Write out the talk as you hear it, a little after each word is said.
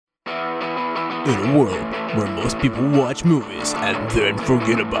In a world where most people watch movies and then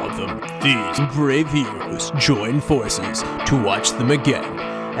forget about them, these brave heroes join forces to watch them again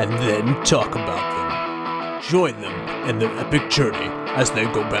and then talk about them. Join them in their epic journey as they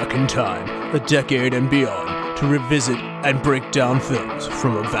go back in time, a decade and beyond, to revisit and break down films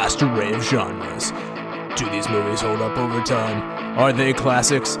from a vast array of genres. Do these movies hold up over time? Are they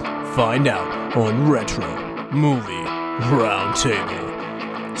classics? Find out on Retro Movie Roundtable.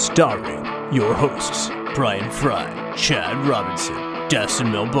 Starring your hosts, Brian Frye, Chad Robinson, Dustin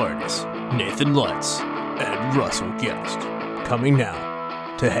Melbardis, Nathan Lutz, and Russell Guest. Coming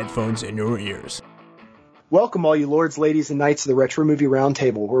now to headphones in your ears. Welcome all you lords, ladies, and knights of the Retro Movie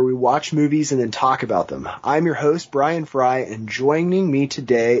Roundtable, where we watch movies and then talk about them. I'm your host, Brian Frye, and joining me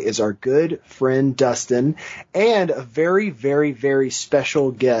today is our good friend Dustin, and a very, very, very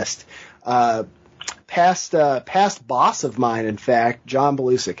special guest, past boss of mine, in fact, John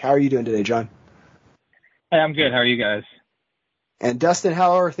Belusik. How are you doing today, John? Hey, I'm good. How are you guys? And Dustin,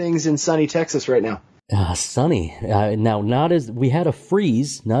 how are things in sunny Texas right now? Sunny. Now, we had a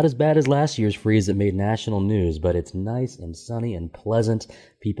freeze, not as bad as last year's freeze that made national news, but it's nice and sunny and pleasant.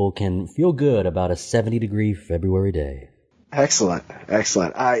 People can feel good about a 70-degree February day. Excellent.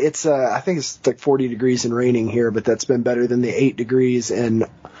 I think it's like 40 degrees and raining here, but that's been better than the 8 degrees and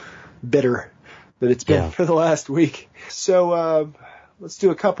bitter that it's been for the last week. So, let's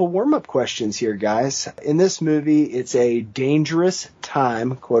do a couple warm-up questions here, guys. In this movie, it's a dangerous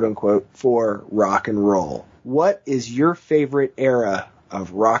time, quote-unquote, for rock and roll. What is your favorite era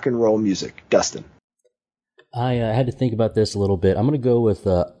of rock and roll music? Dustin. I had to think about this a little bit. I'm going to go with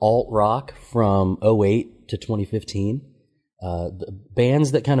alt-rock from 2008 to 2015. The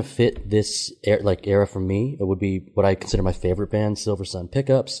bands that kind of fit this era for me, it would be what I consider my favorite bands: Silver Sun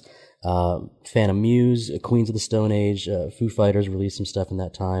Pickups, Phantom Muse, Queens of the Stone Age, Foo Fighters released some stuff in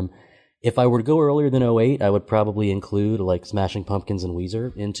that time. If I were to go earlier than 2008, I would probably include like Smashing Pumpkins and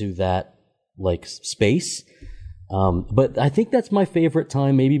Weezer into that space. But I think that's my favorite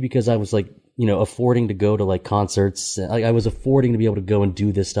time, maybe because I was affording to go to concerts. I was affording to be able to go and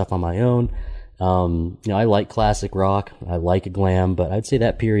do this stuff on my own. I like classic rock. I like glam, but I'd say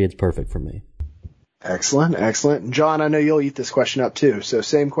that period's perfect for me. Excellent. John, I know you'll eat this question up too, so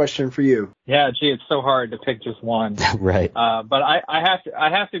same question for you. Yeah, gee, it's so hard to pick just one. Right. But I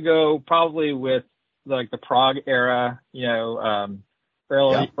have to go probably with the prog era,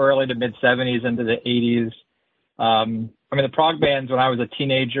 early to mid 70s into the 80s. The prog bands when I was a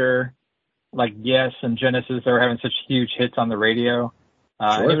teenager, like Yes and Genesis, they were having such huge hits on the radio.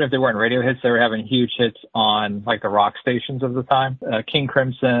 Sure. Even if they weren't radio hits, they were having huge hits on the rock stations of the time. King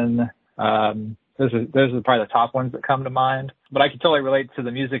Crimson. Those are probably the top ones that come to mind. But I can totally relate to the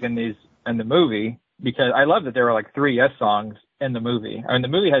music in the movie, because I love that there were 3 Yes songs in the movie. The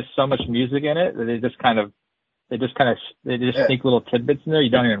movie has so much music in it that they just sneak little tidbits in there. You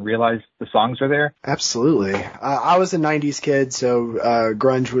don't even realize the songs are there. Absolutely. I was a 90s kid, so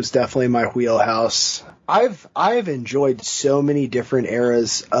grunge was definitely my wheelhouse. I've enjoyed so many different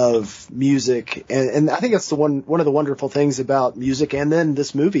eras of music, and I think that's one of the wonderful things about music, and then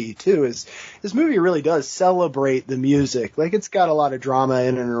this movie too, is this movie really does celebrate the music. It's got a lot of drama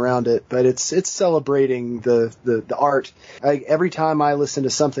in and around it, but it's celebrating the art. Every time I listen to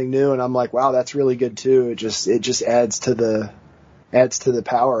something new and I'm like, wow, that's really good too, it just adds to the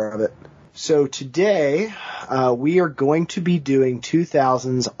power of it. So today, we are going to be doing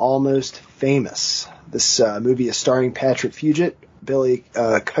 2000's Almost Famous. This movie is starring Patrick Fugit, Billy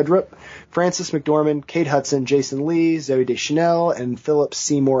Crudup, Frances McDormand, Kate Hudson, Jason Lee, Zooey Deschanel, and Phillips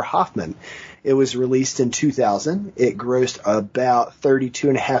Seymour Hoffman. It was released in 2000. It grossed about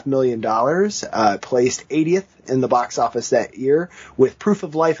 $32.5 million, placed 80th in the box office that year, with Proof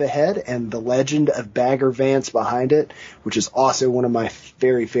of Life ahead and The Legend of Bagger Vance behind it, which is also one of my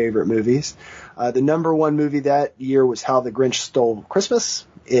very favorite movies. The number one movie that year was How the Grinch Stole Christmas.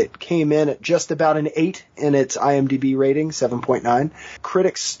 It came in at just about an 8 in its IMDb rating, 7.9.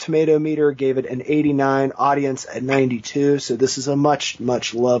 Critics' tomato meter gave it an 89, audience a 92, so this is a much,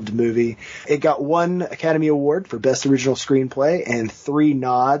 much loved movie. It got 1 Academy Award for Best Original Screenplay and 3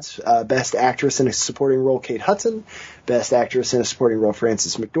 nods, Best Actress in a Supporting Role Kate Hudson, Best Actress in a Supporting Role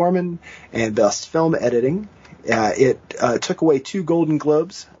Frances McDormand, and Best Film Editing. It took away 2 Golden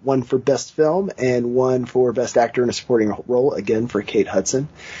Globes, 1 for Best Film and 1 for Best Actor in a Supporting Role, again for Kate Hudson,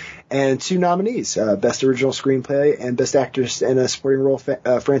 and 2 nominees, Best Original Screenplay and Best Actress in a Supporting Role,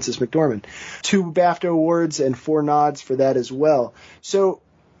 Frances McDormand. 2 BAFTA awards and 4 nods for that as well. So,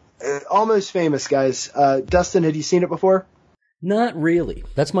 Almost Famous, guys. Dustin, had you seen it before? Not really.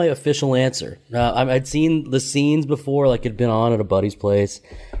 That's my official answer. I'd seen the scenes before, like it'd been on at a buddy's place.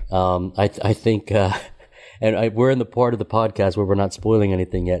 I think, we're in the part of the podcast where we're not spoiling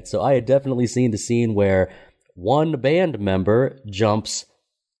anything yet. So I had definitely seen the scene where one band member jumps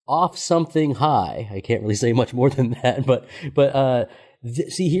off something high. I can't really say much more than that, but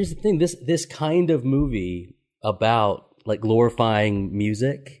see, here's the thing. This kind of movie about like glorifying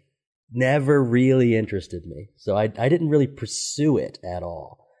music never really interested me. So I didn't really pursue it at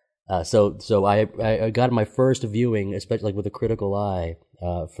all. So I got my first viewing, especially like with a critical eye,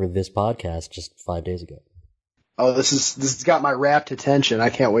 for this podcast just 5 days ago. Oh, this has got my rapt attention. I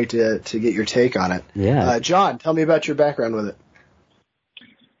can't wait to get your take on it. Yeah. John, tell me about your background with it.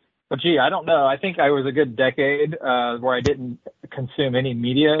 Well, gee, I don't know. I think I was a good decade where I didn't consume any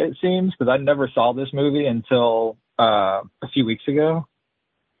media, it seems, because I never saw this movie until a few weeks ago.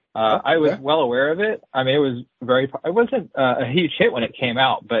 I was well aware of it. I mean, it wasn't a huge hit when it came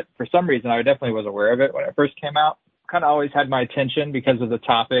out, but for some reason I definitely was aware of it when it first came out. Kind of always had my attention because of the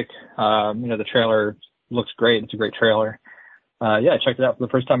topic. The trailer looks great. It's a great trailer. I checked it out for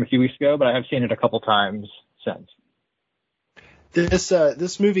the first time a few weeks ago, but I have seen it a couple times since.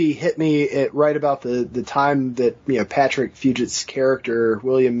 This movie hit me at right about the time that Patrick Fugit's character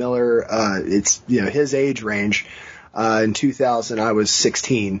William Miller, it's his age range. In 2000, I was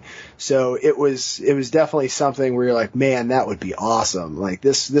 16, so it was definitely something where you're like, man, that would be awesome. Like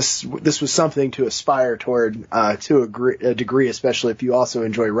this was something to aspire toward to a degree, especially if you also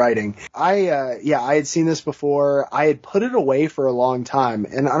enjoy writing. I had seen this before. I had put it away for a long time,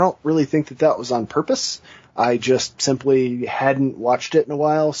 and I don't really think that was on purpose. I just simply hadn't watched it in a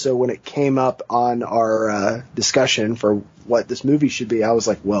while, so when it came up on our discussion for what this movie should be, I was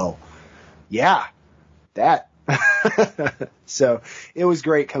like, well, yeah, that. So it was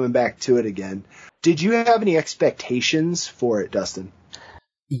great coming back to it again. Did you have any expectations for it, Dustin?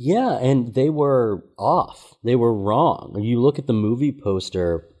 Yeah, and they were off. They were wrong. You look at the movie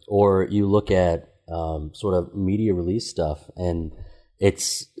poster or you look at sort of media release stuff, and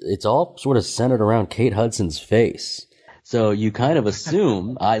it's all sort of centered around Kate Hudson's face. So you kind of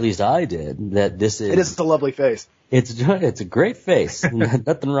assume, at least I did, that this is... It is a lovely face. It's a great face.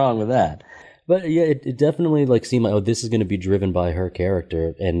 Nothing wrong with that. But yeah, it definitely seemed like, this is going to be driven by her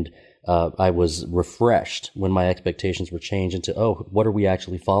character, and I was refreshed when my expectations were changed into, what are we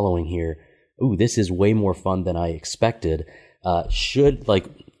actually following here? Ooh, this is way more fun than I expected. Should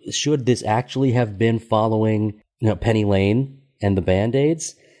this actually have been following Penny Lane and the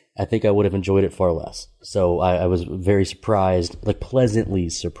Band-Aids? I think I would have enjoyed it far less. So I was very surprised, pleasantly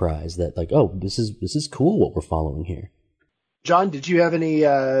surprised that this is cool what we're following here. John, did you have any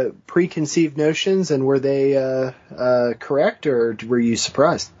preconceived notions, and were they correct, or were you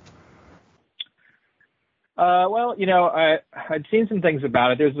surprised? I'd seen some things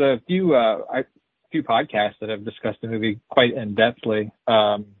about it. There's a few podcasts that have discussed the movie quite in-depthly,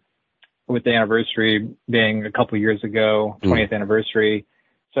 with the anniversary being a couple years ago, 20th anniversary.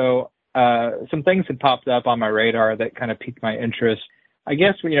 So some things had popped up on my radar that kind of piqued my interest. I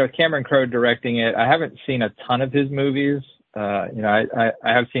guess, Cameron Crowe directing it, I haven't seen a ton of his movies. I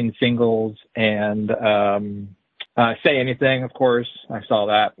have seen Singles and Say Anything, of course. I saw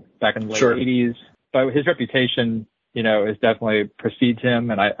that back in the late 80s. But his reputation, is definitely precedes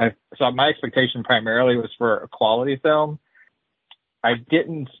him. And I saw my expectation primarily was for a quality film. I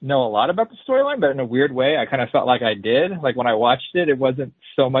didn't know a lot about the storyline, but in a weird way, I kind of felt like I did. Like when I watched it, it wasn't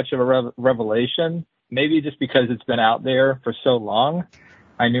so much of a revelation. Maybe just because it's been out there for so long.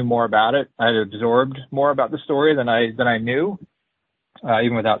 I knew more about it. I had absorbed more about the story than I knew,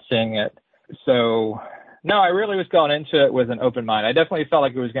 even without seeing it. So, no, I really was going into it with an open mind. I definitely felt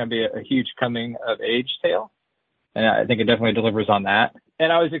like it was going to be a huge coming-of-age tale, and I think it definitely delivers on that.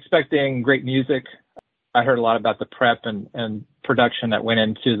 And I was expecting great music. I heard a lot about the prep and production that went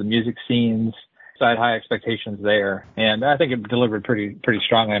into the music scenes, so I had high expectations there. And I think it delivered pretty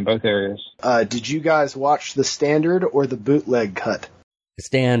strongly in both areas. Did you guys watch the standard or the bootleg cut?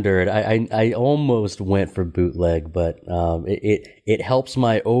 Standard. I almost went for bootleg, but it helps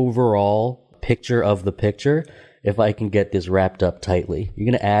my overall picture of the picture if I can get this wrapped up tightly. You're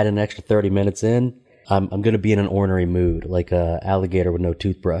gonna add an extra 30 minutes in, I'm gonna be in an ornery mood, like a alligator with no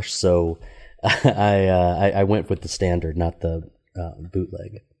toothbrush. So I went with the standard, not the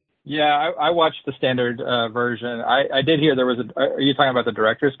bootleg. Yeah, I watched the standard version. I did hear there was are you talking about the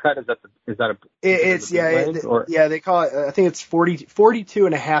director's cut? Is that they call it, I think it's 42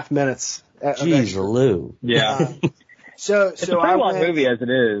 and a half minutes. Jeez, Lou. Yeah. So it's a pretty long movie as it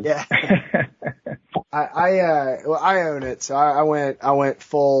is. Yeah. I own it, so I went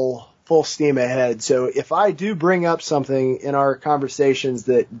full full steam ahead. So if I do bring up something in our conversations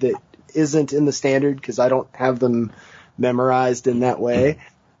that isn't in the standard, because I don't have them memorized in that way,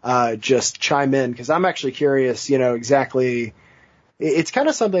 just chime in, because I'm actually curious, exactly. It's kind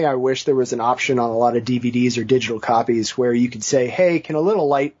of something I wish there was an option on a lot of DVDs or digital copies where you could say, hey, can a little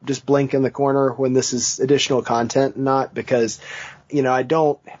light just blink in the corner when this is additional content? Not because, I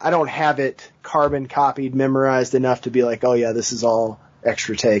don't have it carbon copied, memorized enough to be like, oh yeah, this is all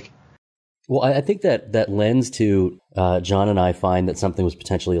extra take. Well, I think that lends to John and I find that something was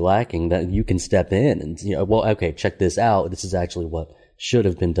potentially lacking, that you can step in and, well, okay, check this out. This is actually what should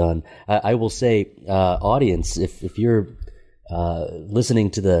have been done. I will say, audience, if you're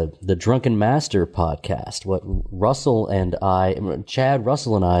listening to the Drunken Master podcast, what Chad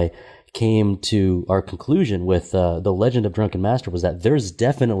Russell and I came to our conclusion with The Legend of Drunken Master was that there's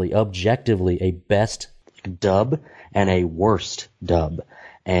definitely objectively a best dub and a worst dub.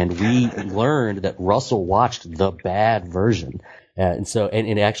 And we learned that Russell watched the bad version. And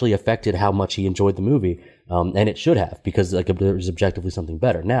it actually affected how much he enjoyed the movie. And it should have, because there was objectively something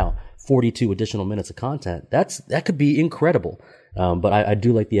better. Now, 42 additional minutes of content, that could be incredible. But I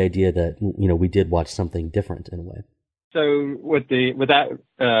do like the idea that, we did watch something different in a way. So with that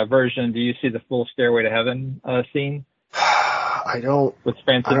version, do you see the full Stairway to Heaven scene? I don't. With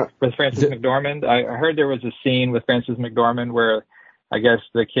Frances McDormand? I heard there was a scene with Frances McDormand where I guess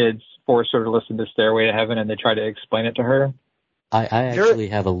the kids forced her to listen to Stairway to Heaven and they tried to explain it to her. I actually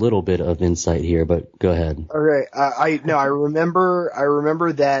have a little bit of insight here, but go ahead. All right. I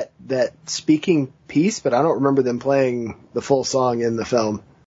remember that speaking piece, but I don't remember them playing the full song in the film.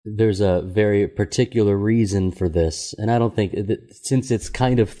 There's a very particular reason for this, and I don't think that, since it's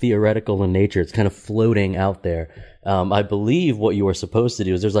kind of theoretical in nature, it's kind of floating out there. I believe what you are supposed to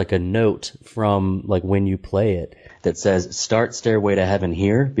do is there's like a note from like when you play it that says start Stairway to Heaven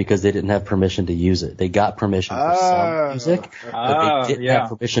here, because they didn't have permission to use it. They got permission for some music, but they didn't have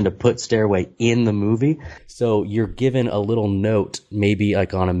permission to put Stairway in the movie. So you're given a little note, maybe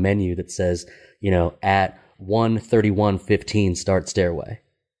like on a menu that says, at 1:31:15 start Stairway.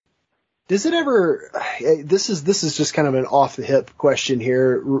 Does it ever? This is just kind of an off the hip question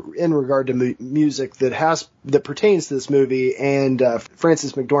here in regard to music that pertains to this movie and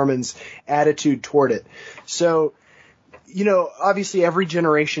Frances McDormand's attitude toward it. So, obviously every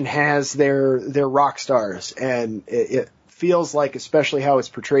generation has their rock stars, and it feels like, especially how it's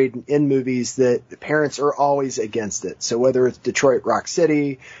portrayed in movies, that parents are always against it. So whether it's Detroit Rock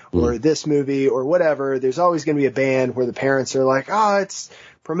City or this movie or whatever, there's always going to be a band where the parents are like, it's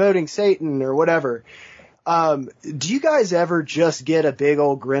promoting Satan or whatever. Do you guys ever just get a big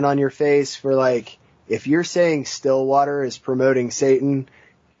old grin on your face for like, if you're saying Stillwater is promoting Satan,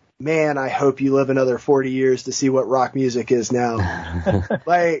 man, I hope you live another 40 years to see what rock music is now.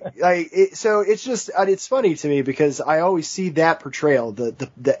 So it's funny to me because I always see that portrayal,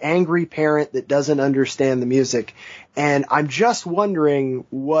 the angry parent that doesn't understand the music. And I'm just wondering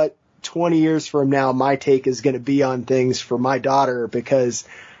what 20 years from now my take is going to be on things for my daughter, because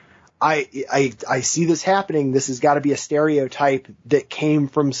I see this happening. This has got to be a stereotype that came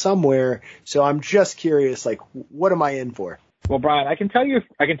from somewhere. So I'm just curious, like, what am I in for? Well, Bryan, I can tell you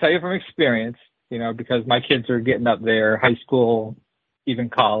from experience, because my kids are getting up there, high school, even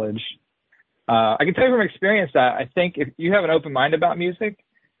college. I can tell you from experience that I think if you have an open mind about music,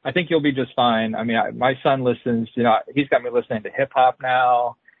 I think you'll be just fine. I mean, my son listens, he's got me listening to hip hop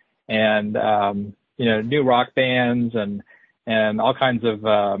now, and new rock bands and all kinds of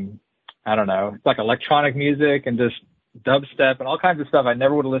I don't know, it's like electronic music and just dubstep and all kinds of stuff I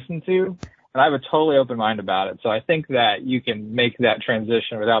never would have listened to, and I have a totally open mind about it. So I think that you can make that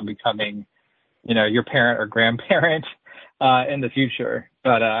transition without becoming your parent or grandparent in the future.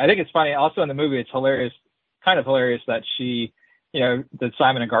 But I think it's funny also in the movie, it's hilarious, kind of hilarious that she that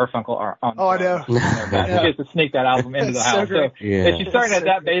Simon and Garfunkel are on. Oh, I know. She has to sneak that album into the house. So if you're starting at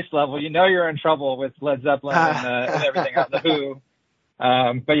that base level, you're in trouble with Led Zeppelin and everything out the Who.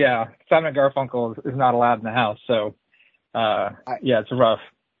 But yeah, Simon and Garfunkel is not allowed in the house. So it's rough.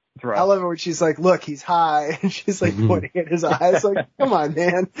 It's rough. I love it when she's like, "Look, he's high," and she's like pointing at his eyes, like, "Come on,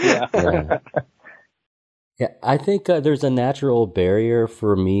 man." Yeah. Yeah, I think there's a natural barrier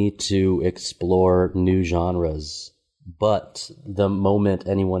for me to explore new genres. But the moment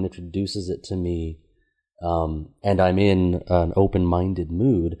anyone introduces it to me, and I'm in an open-minded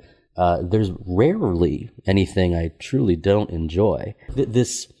mood, there's rarely anything I truly don't enjoy.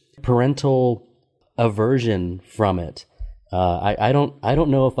 This parental aversion from it, I don't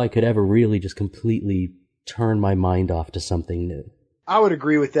know if I could ever really just completely turn my mind off to something new. I would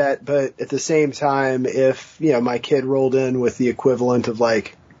agree with that, but at the same time, if my kid rolled in with the equivalent of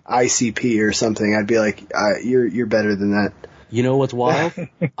like ICP or something, I'd be like, you're better than that. You know what's wild?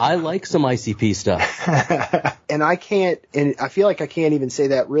 I like some ICP stuff. And I feel like I can't even say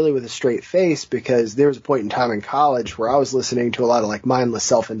that really with a straight face, because there was a point in time in college where I was listening to a lot of like mindless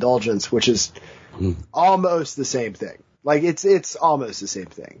self-indulgence, which is almost the same thing. Like it's almost the same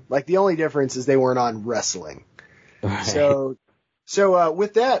thing. Like the only difference is they weren't on wrestling. Right. So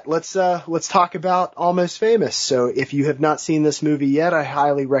with that, let's talk about Almost Famous. So if you have not seen this movie yet, I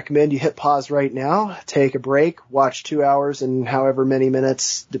highly recommend you hit pause right now, take a break, watch 2 hours and however many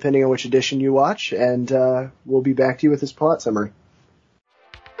minutes, depending on which edition you watch, and we'll be back to you with this plot summary.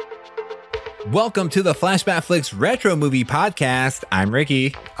 Welcome to the Flashback Flicks Retro Movie Podcast. I'm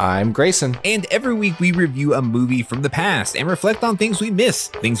Ricky. I'm Grayson. And every week we review a movie from the past and reflect on things we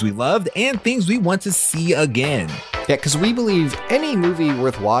missed, things we loved, and things we want to see again. Yeah, because we believe any movie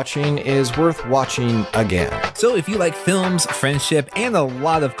worth watching is worth watching again. So if you like films, friendship, and a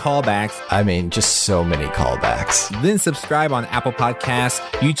lot of callbacks, I mean, just so many callbacks, then subscribe on Apple Podcasts,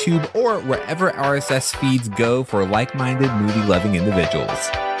 YouTube, or wherever RSS feeds go for like-minded movie-loving individuals.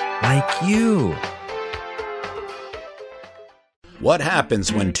 Like you. What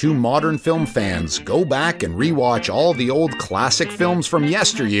happens when two modern film fans go back and rewatch all the old classic films from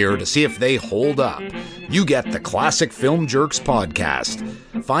yesteryear to see if they hold up? You get the Classic Film Jerks podcast.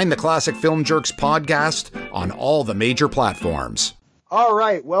 Find the Classic Film Jerks podcast on all the major platforms. All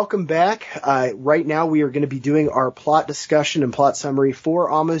right, welcome back. Right now we are going to be doing our plot discussion and plot summary for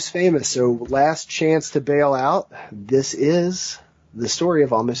Almost Famous. So last chance to bail out. This is the story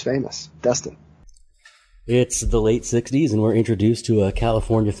of Almost Famous. Dustin. It's the late 60s, and we're introduced to a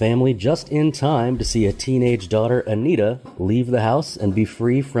California family just in time to see a teenage daughter, Anita, leave the house and be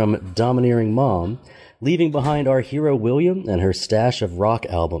free from domineering mom, leaving behind our hero William and her stash of rock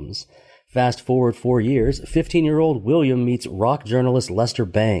albums. Fast forward 4 years, 15-year-old William meets rock journalist Lester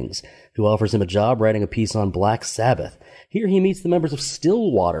Bangs, who offers him a job writing a piece on Black Sabbath. Here he meets the members of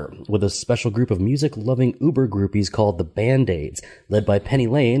Stillwater, with a special group of music-loving Uber groupies called the Band-Aids, led by Penny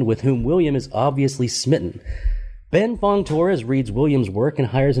Lane, with whom William is obviously smitten. Ben Fong Torres reads William's work and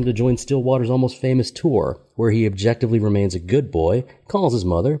hires him to join Stillwater's Almost Famous tour, where he objectively remains a good boy, calls his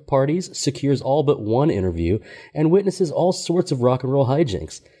mother, parties, secures all but one interview, and witnesses all sorts of rock and roll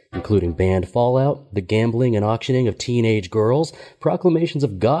hijinks, including band fallout, the gambling and auctioning of teenage girls, proclamations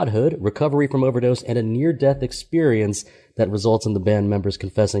of godhood, recovery from overdose, and a near-death experience that results in the band members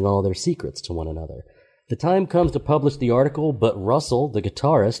confessing all their secrets to one another. The time comes to publish the article, but Russell, the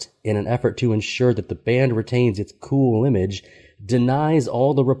guitarist, in an effort to ensure that the band retains its cool image, denies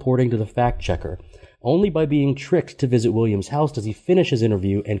all the reporting to the fact-checker. Only by being tricked to visit William's house does he finish his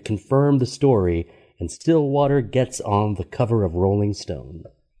interview and confirm the story, and Stillwater gets on the cover of Rolling Stone.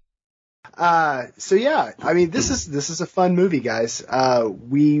 So yeah, I mean, this is a fun movie, guys.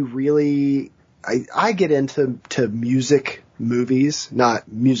 We really, I get into music movies, not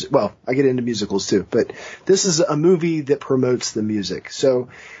music. Well, I get into musicals too, but this is a movie that promotes the music. So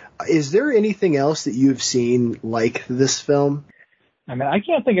is there anything else that you've seen like this film? I mean, I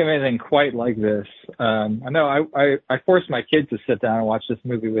can't think of anything quite like this. I know I forced my kids to sit down and watch this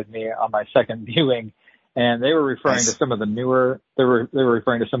movie with me on my second viewing. And they were referring to some of the newer. They were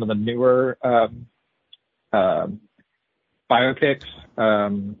referring to some of the newer biopics,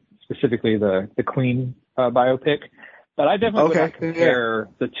 specifically the Queen biopic. But I definitely would not compare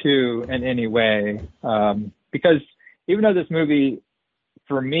the two in any way, because even though this movie,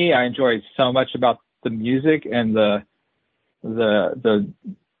 for me, I enjoyed so much about the music and the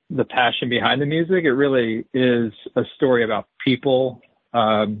passion behind the music. It really is a story about people.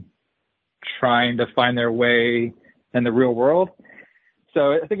 Trying to find their way in the real world.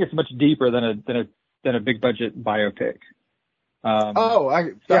 So I think it's much deeper than a big budget biopic.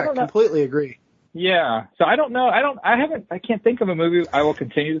 I completely agree. Yeah. So I don't know. I can't think of a movie. I will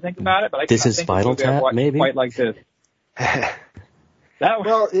continue to think about it, but I can't think Spinal of a movie I've watched maybe? quite like this.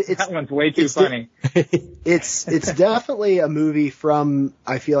 That one's way too funny. It's definitely a movie from,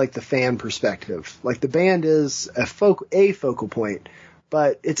 I feel like, the fan perspective. Like the band is a focal point.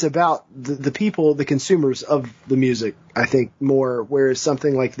 But it's about the people, the consumers of the music, I think, more, whereas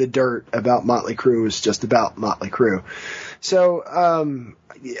something like The Dirt about Motley Crue is just about Motley Crue. So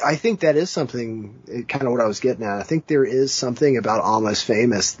I think that is something, kind of what I was getting at. I think there is something about Almost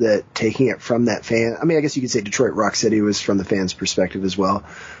Famous that taking it from that fan, I mean, I guess you could say Detroit Rock City was from the fans' perspective as well.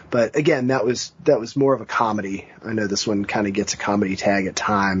 But again, that was more of a comedy. I know this one kind of gets a comedy tag at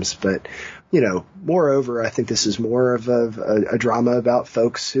times, but moreover, I think this is more of a drama about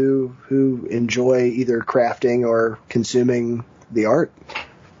folks who enjoy either crafting or consuming the art.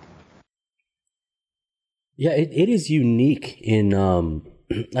 Yeah, it is unique in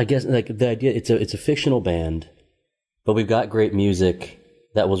I guess like the idea, it's a fictional band, but we've got great music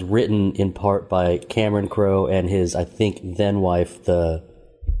that was written in part by Cameron Crowe and his, I think, then wife, the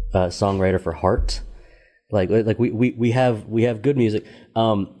songwriter for Heart. Like we have good music.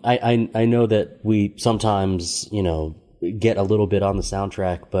 I know that we sometimes, get a little bit on the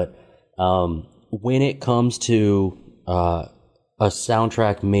soundtrack, but when it comes to a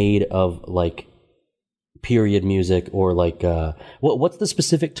soundtrack made of like period music or like what's the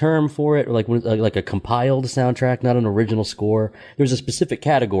specific term for it? Like a compiled soundtrack, not an original score. There's a specific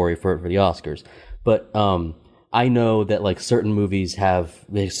category for the Oscars, but I know that like certain movies have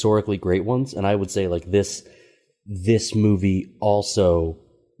historically great ones, and I would say like this movie also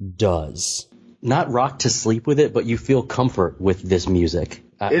does. Not rock to sleep with it, but you feel comfort with this music.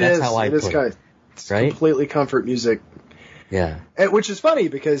 That's how I put it. It's right? Completely comfort music. Yeah. Which is funny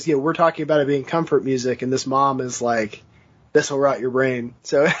because, we're talking about it being comfort music, and this mom is like, this will rot your brain.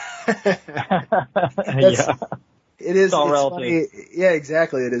 So Yeah. It is. It's all relative. Funny. Yeah,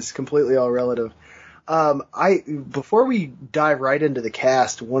 exactly. It is completely all relative. Before we dive right into the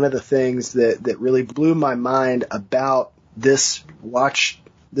cast, one of the things that really blew my mind about this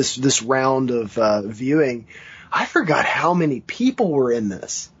round of viewing, I forgot how many people were in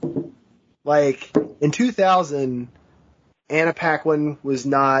this. Like in 2000, Anna Paquin was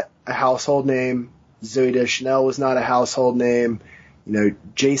not a household name. Zooey Deschanel was not a household name.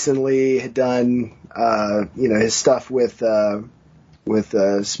 Jason Lee had done his stuff with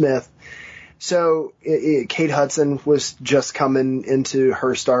Smith. So Kate Hudson was just coming into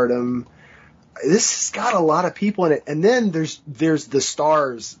her stardom. This has got a lot of people in it, and then there's the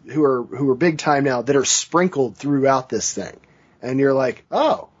stars who are big time now that are sprinkled throughout this thing, and you're like,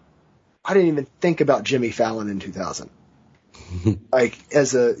 oh, I didn't even think about Jimmy Fallon in 2000.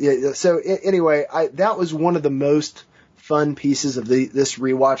 Anyway, that was one of the most fun pieces of this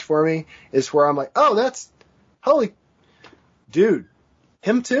rewatch for me, is where I'm like, oh, holy dude,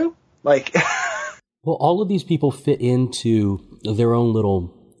 him too. Like, well, all of these people fit into their own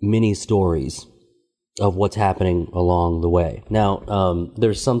little mini stories of what's happening along the way. Now,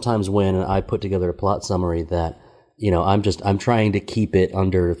 there's sometimes when I put together a plot summary that, I'm trying to keep it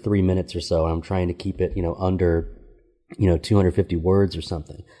under 3 minutes or so. I'm trying to keep it, under, 250 words or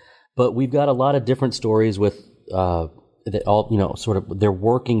something. But we've got a lot of different stories with, that all, sort of, they're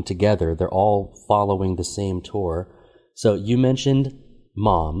working together. They're all following the same tour. So you mentioned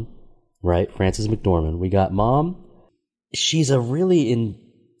Mom, right? Frances McDormand. We got Mom. She's a really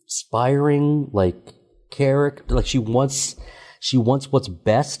inspiring, like, character. Like, she wants what's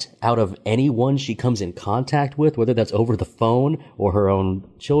best out of anyone she comes in contact with, whether that's over the phone or her own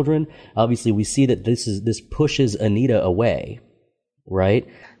children. Obviously, we see that this pushes Anita away, right?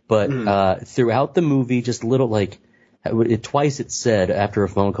 But throughout the movie, just little, like, twice it said after a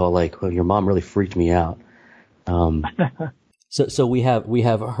phone call, like, well, your mom really freaked me out. So we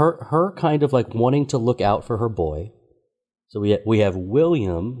have her kind of like wanting to look out for her boy. So we have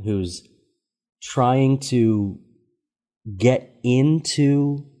William, who's trying to get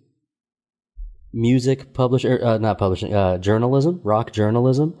into journalism, rock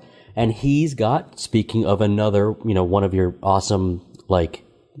journalism, and he's got, speaking of another, one of your awesome, like,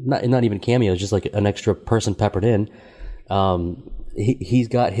 not even cameos, just like an extra person peppered in. He's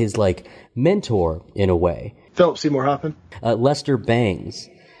got his like mentor in a way. Phillips Seymour Hoffman. Lester Bangs,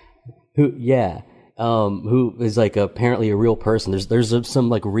 who is like apparently a real person. There's some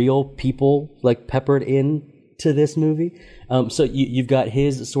like real people like peppered in to this movie. So you've got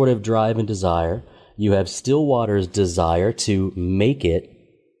his sort of drive and desire. You have Stillwater's desire to make it,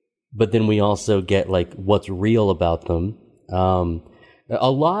 but then we also get like what's real about them.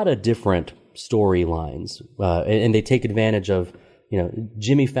 A lot of different storylines, and they take advantage of,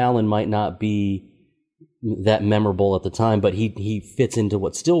 Jimmy Fallon might not be that memorable at the time, but he fits into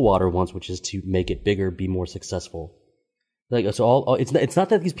what Stillwater wants, which is to make it bigger, be more successful. Like, so it's not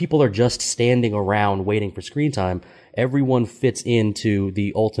that these people are just standing around waiting for screen time. Everyone fits into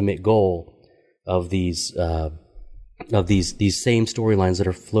the ultimate goal of these same storylines that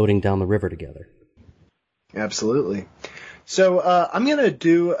are floating down the river together. Absolutely. So I'm going to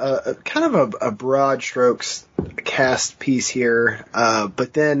do a kind of a broad strokes cast piece here,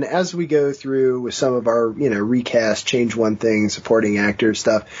 but then as we go through with some of our recast, change one thing, supporting actor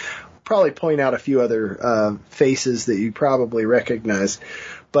stuff, probably point out a few other faces that you probably recognize.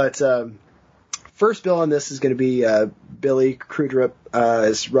 But first bill on this is going to be Billy Crudup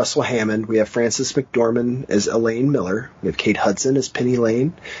as Russell Hammond. We have Frances McDormand as Elaine Miller. We have Kate Hudson as Penny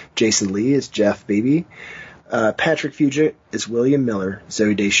Lane. Jason Lee as Jeff Beebe. Patrick Fugit is William Miller.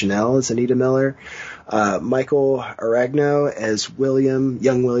 Zooey Deschanel is Anita Miller. Michael Aragno as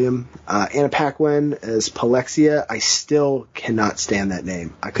young William. Anna Paquin as Palexia. I still cannot stand that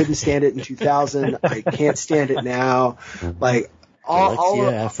name. I couldn't stand it in 2000. I can't stand it now. Like,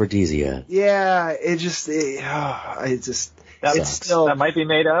 Alexia Aphrodisia. Yeah, it's still. That might be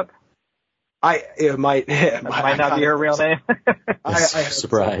made up. It might not be her real name.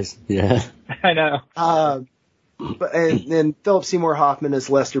 Surprise. Yeah. I know. And then Philip Seymour Hoffman as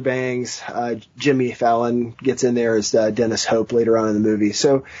Lester Bangs. Jimmy Fallon gets in there as Dennis Hope later on in the movie.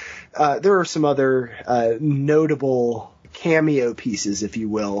 So there are some other notable cameo pieces, if you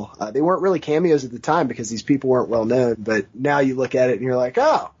will. They weren't really cameos at the time because these people weren't well known, but now you look at it and you're like,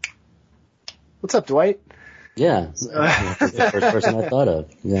 oh, what's up, Dwight? Yeah, that's the first person I thought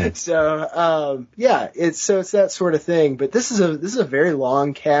of. Yeah. So, it's that sort of thing. But this is a very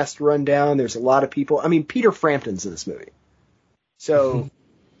long cast rundown. There's a lot of people. I mean, Peter Frampton's in this movie. So,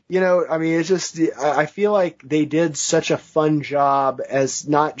 it's just, I feel like they did such a fun job as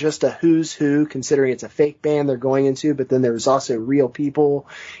not just a who's who, considering it's a fake band they're going into, but then there's also real people.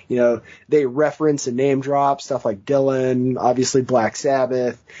 They reference and name drop stuff like Dylan, obviously Black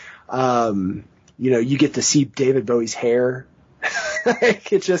Sabbath. You get to see David Bowie's hair.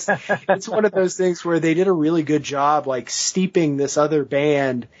 It's one of those things where they did a really good job, like steeping this other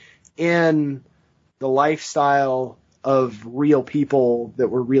band in the lifestyle of real people that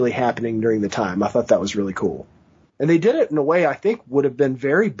were really happening during the time. I thought that was really cool. And they did it in a way I think would have been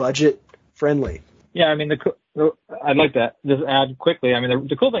very budget friendly. Yeah, I mean, I'd like to just add quickly. I mean,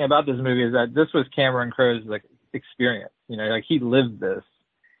 the cool thing about this movie is that this was Cameron Crowe's experience. He lived this.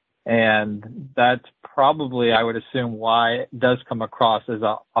 And that's probably, I would assume, why it does come across as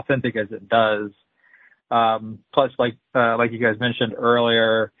authentic as it does. Plus, like you guys mentioned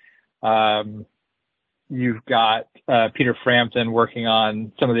earlier, you've got Peter Frampton working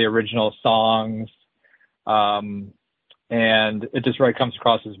on some of the original songs, and it just really comes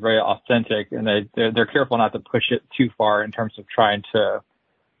across as very authentic. And they're careful not to push it too far in terms of trying to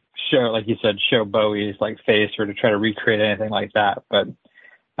show, like you said, show Bowie's face or to try to recreate anything like that. But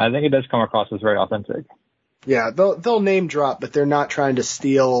I think it does come across as very authentic. Yeah, they'll name drop, but they're not trying to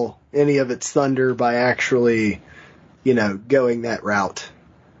steal any of its thunder by actually, going that route.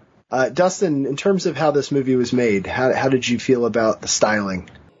 Dustin, in terms of how this movie was made, how did you feel about the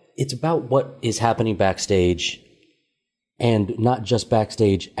styling? It's about what is happening backstage, and not just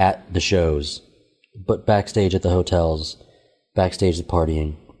backstage at the shows, but backstage at the hotels, backstage at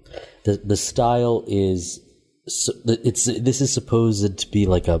partying. The style is. This is supposed to be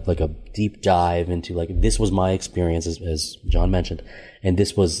like a deep dive into this was my experience as John mentioned, and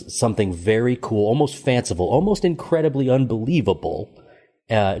this was something very cool, almost fanciful, almost incredibly unbelievable,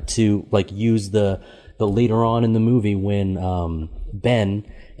 to use the later on in the movie when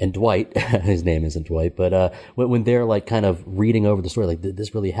Ben and Dwight, his name isn't Dwight, but when they're kind of reading over the story, did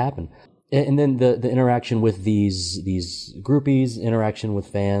this really happen? And then the interaction with these groupies, interaction with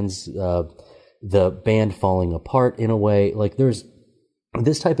fans, the band falling apart in a way. There's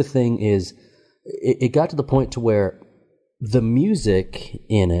this type of thing it got to the point to where the music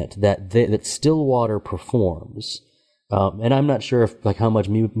in it that Stillwater performs, and I'm not sure if how much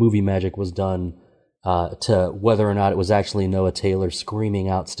movie magic was done to whether or not it was actually Noah Taylor screaming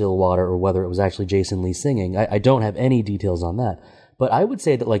out Stillwater or whether it was actually Jason Lee singing. I don't have any details on that. But I would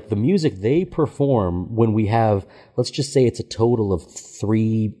say that the music they perform when we have, let's just say it's a total of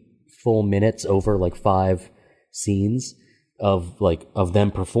 3 full minutes over 5 scenes of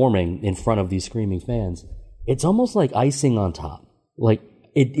them performing in front of these screaming fans, it's almost like icing on top.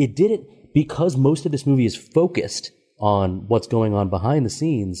 It didn't, because most of this movie is focused on what's going on behind the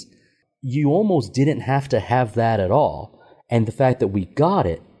scenes, you almost didn't have to have that at all. And the fact that we got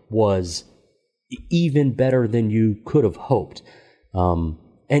it was even better than you could have hoped.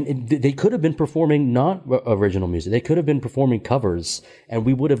 And they could have been performing not original music. They could have been performing covers, and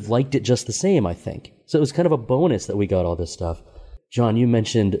we would have liked it just the same, I think. So it was kind of a bonus that we got all this stuff. John, you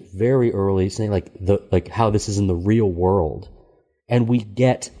mentioned very early saying how this is in the real world, and we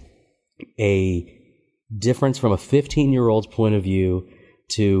get a difference from a 15-year-old's point of view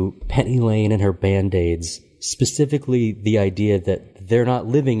to Penny Lane and her Band-Aids, specifically the idea that they're not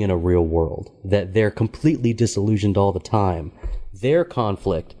living in a real world, that they're completely disillusioned all the time. Their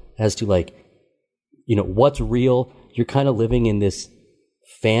conflict as to what's real. You're kind of living in this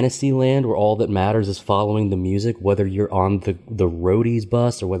fantasy land where all that matters is following the music, whether you're on the roadies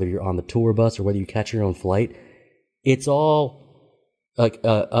bus or whether you're on the tour bus or whether you catch your own flight. It's all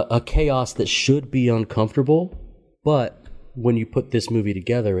a chaos that should be uncomfortable, but when you put this movie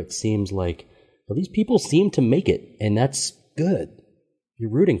together, it seems like well, these people seem to make it, and that's good. You're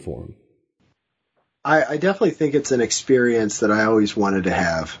rooting for them. I definitely think it's an experience that I always wanted to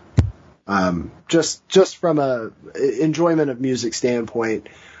have. Just from a enjoyment of music standpoint.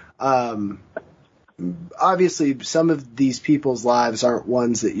 Obviously, some of these people's lives aren't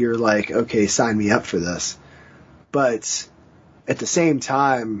ones that you're like, okay, sign me up for this. But at the same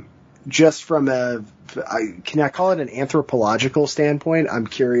time, just from can I call it an anthropological standpoint? I'm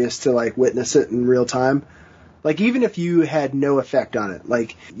curious to like witness it in real time. Like, even if you had no effect on it,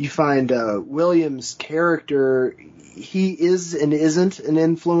 like, you find William's character, he is and isn't an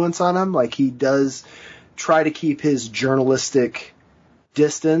influence on him. Like, he does try to keep his journalistic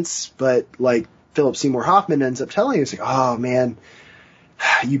distance, but, like, Philip Seymour Hoffman ends up telling him, he's like, oh, man,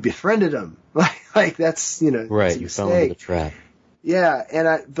 you befriended him. Like, that's, right, you fell into the trap. Yeah,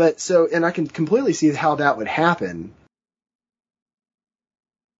 and I can completely see how that would happen.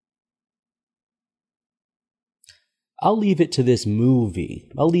 I'll leave it to this movie.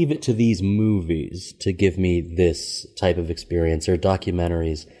 I'll leave it to these movies to give me this type of experience, or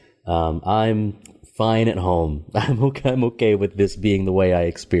documentaries. I'm fine at home. I'm okay with this being the way I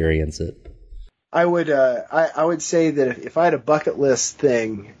experience it. I would say that if I had a bucket list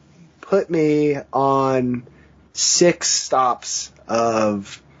thing, put me on 6 stops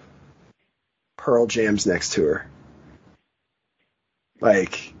of Pearl Jam's next tour.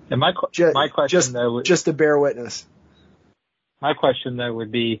 Like, and my question though, just to bear witness. My question, though,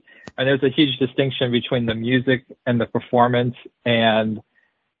 would be, and there's a huge distinction between the music and the performance, and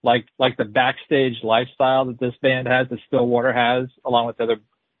like the backstage lifestyle that this band has, that Stillwater has, along with other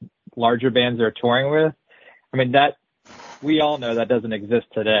larger bands they're touring with. I mean, that we all know that doesn't exist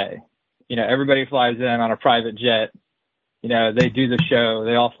today. Everybody flies in on a private jet. They do the show.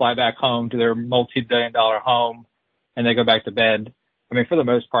 They all fly back home to their multi-billion-dollar home, and they go back to bed. I mean, for the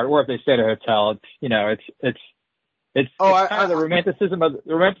most part, or if they stay at a hotel, it's kind of the romanticism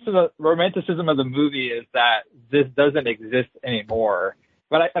of the movie is that this doesn't exist anymore.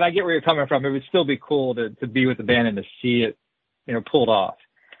 But I get where you're coming from. It would still be cool to be with the band and to see it, pulled off.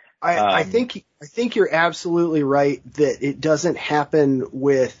 I think you're absolutely right that it doesn't happen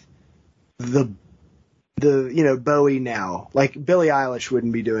with the Bowie now. Like, Billie Eilish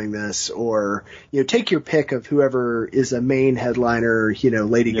wouldn't be doing this, or take your pick of whoever is a main headliner,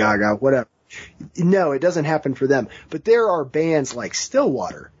 Lady Gaga, whatever. No, it doesn't happen for them. But there are bands like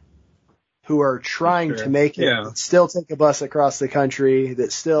Stillwater who are trying to make it, still take a bus across the country,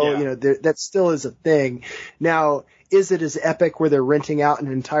 that still, that still is a thing. Now, is it as epic where they're renting out an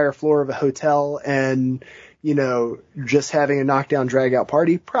entire floor of a hotel and, just having a knockdown, drag-out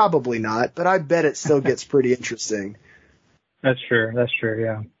party? Probably not, but I bet it still gets pretty interesting. That's true,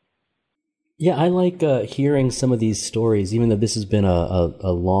 yeah. Yeah, I like hearing some of these stories, even though this has been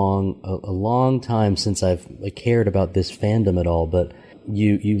a long time since I've cared about this fandom at all. But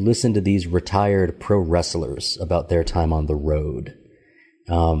you listen to these retired pro wrestlers about their time on the road,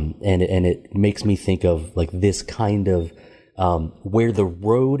 and it makes me think of like this kind of where the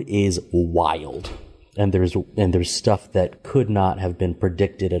road is wild, and there's stuff that could not have been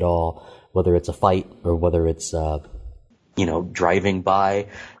predicted at all, whether it's a fight or whether it's driving by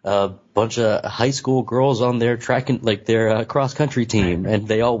a bunch of high school girls on their track and their cross country team, and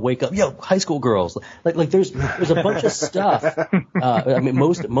they all wake up, high school girls. Like there's a bunch of stuff. I mean,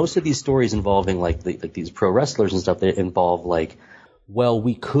 most of these stories involving these pro wrestlers and stuff, they involve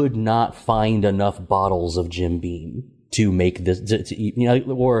we could not find enough bottles of Jim Beam to make this to eat,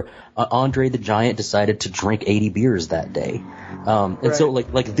 or Andre the Giant decided to drink 80 beers that day. And so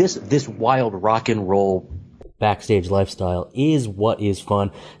this wild rock and roll backstage lifestyle is what is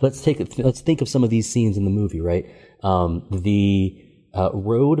fun. Let's think of some of these scenes in the movie, right? The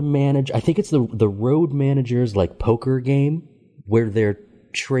road manager, I think it's the road manager's poker game where they're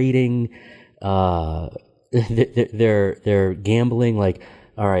trading, they're gambling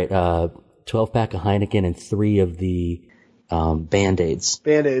all right, 12 pack of Heineken and 3 of the Band-Aids.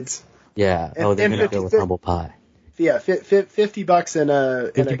 Band-Aids. Yeah. They're gonna go with humble pie. Yeah, $50 in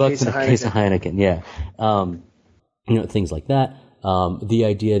a case of Heineken. Yeah. Things like that. The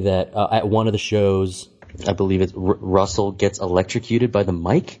idea that at one of the shows, I believe it's Russell gets electrocuted by the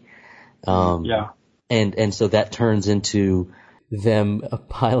mic. And so that turns into them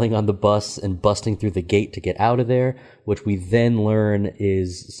piling on the bus and busting through the gate to get out of there, which we then learn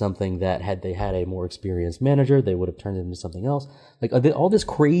is something that had they had a more experienced manager, they would have turned it into something else. All this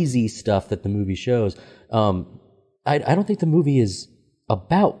crazy stuff that the movie shows. I don't think the movie is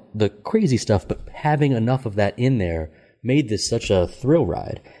about the crazy stuff, but having enough of that in there made this such a thrill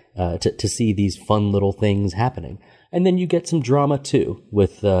ride to see these fun little things happening. And then you get some drama too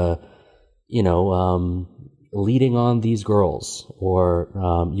with leading on these girls,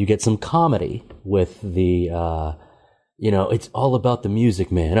 or you get some comedy with the, it's all about the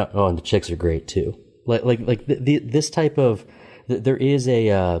music, man. Oh, and the chicks are great too. This type of, there is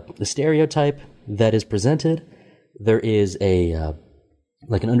a stereotype that is presented. There is an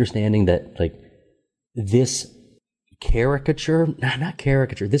understanding that this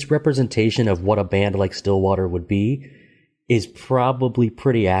this representation of what a band like Stillwater would be is probably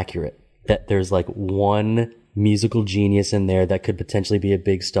pretty accurate. That there's one musical genius in there that could potentially be a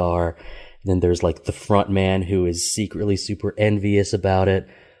big star. And then there's the front man who is secretly super envious about it.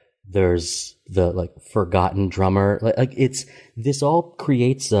 There's the forgotten drummer. This all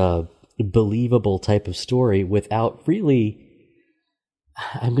creates a believable type of story without really,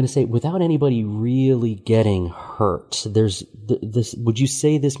 I'm going to say, without anybody really getting hurt. There's this. Would you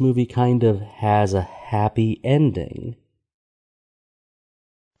say this movie kind of has a happy ending?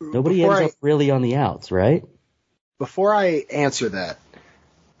 Nobody ends up really on the outs, right? Before I answer that,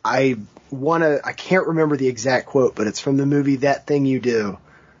 I can't remember the exact quote, but it's from the movie That Thing You Do,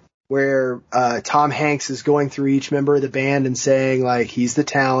 where Tom Hanks is going through each member of the band and saying, he's the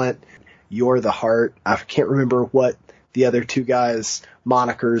talent, you're the heart. I can't remember what the other two guys'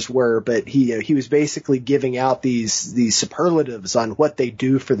 monikers were, but he was basically giving out these superlatives on what they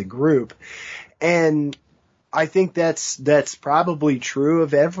do for the group. And I think that's probably true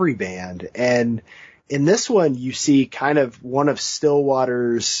of every band. And in this one, you see kind of one of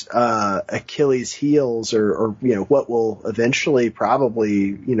Stillwater's Achilles heels, or what will eventually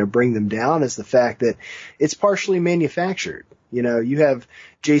probably bring them down, is the fact that it's partially manufactured. You have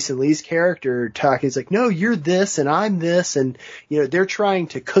Jason Lee's character talking. It's no, you're this and I'm this, and they're trying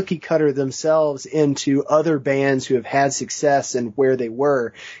to cookie cutter themselves into other bands who have had success and where they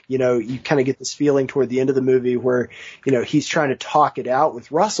were. You kind of get this feeling toward the end of the movie where he's trying to talk it out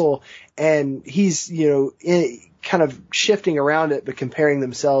with Russell, and he's kind of shifting around it, but comparing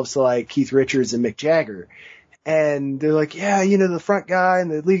themselves to Keith Richards and Mick Jagger. And they're the front guy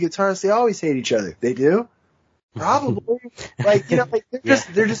and the lead guitarist, they always hate each other. They do? Probably.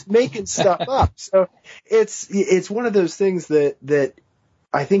 They're just making stuff up. So it's one of those things that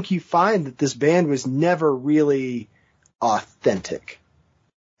I think you find that this band was never really authentic.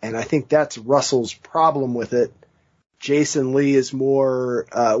 And I think that's Russell's problem with it. Jason Lee is more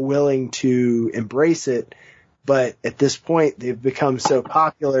willing to embrace it, but at this point they've become so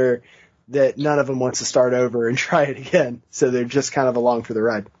popular that none of them wants to start over and try it again. So they're just kind of along for the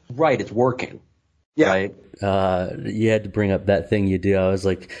ride. Right, it's working. Yeah. Right? You had to bring up That Thing You Do. I was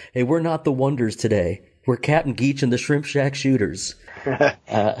hey, we're not the Wonders today. We're Captain Geach and the Shrimp Shack Shooters. The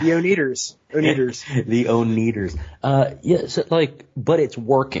Oneaters. The Oneaters. But it's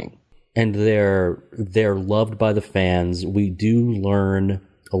working. And they're loved by the fans. We do learn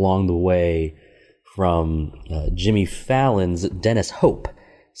along the way from Jimmy Fallon's Dennis Hope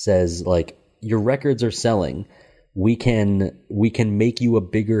says, your records are selling. We can make you a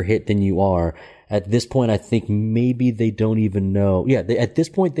bigger hit than you are. At this point, I think maybe they don't even know. Yeah, at this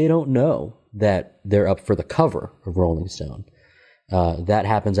point, they don't know that they're up for the cover of Rolling Stone. That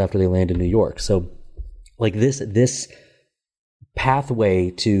happens after they land in New York. So, this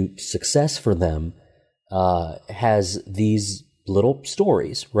pathway to success for them has these little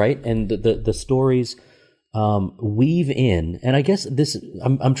stories, right? And the stories weave in. And I guess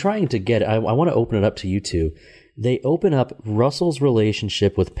I'm trying to get. I want to open it up to you two. They open up Russell's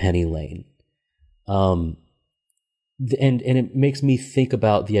relationship with Penny Lane. And it makes me think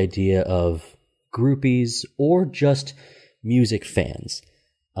about the idea of groupies or just music fans.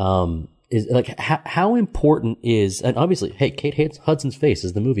 Is how important is, and obviously, hey, Kate Hudson's face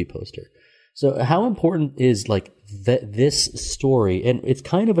is the movie poster. So how important is this story? And it's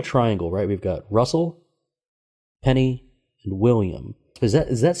kind of a triangle, right? We've got Russell, Penny, and William. Is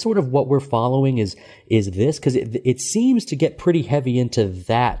that sort of what we're following? Is this, because it seems to get pretty heavy into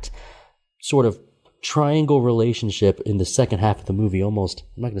that sort of triangle relationship in the second half of the movie, almost,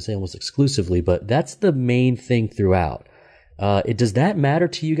 I'm not going to say almost exclusively, but that's the main thing throughout. Does that matter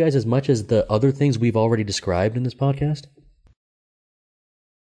to you guys as much as the other things we've already described in this podcast?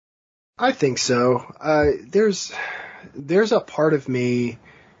 I think so. There's a part of me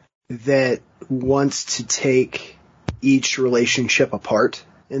that wants to take each relationship apart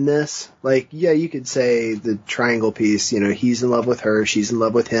in this. You could say the triangle piece, he's in love with her, she's in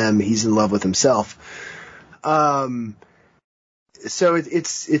love with him, he's in love with himself. So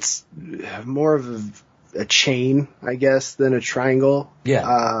it's more of a chain, I guess, than a triangle.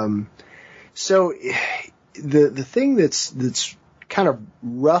 Yeah. So the thing that's kind of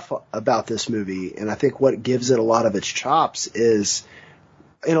rough about this movie, and I think what gives it a lot of its chops, is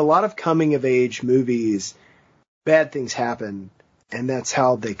in a lot of coming of age movies, bad things happen, and that's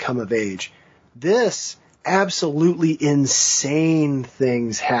how they come of age. This, absolutely insane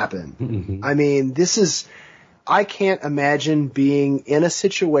things happen. Mm-hmm. I mean, I can't imagine being in a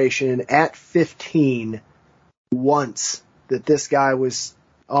situation at 15 once that this guy was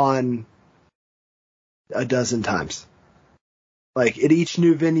on a dozen times. Like, at each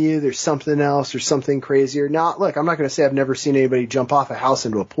new venue, there's something else or something crazier. Now, look, I'm not going to say I've never seen anybody jump off a house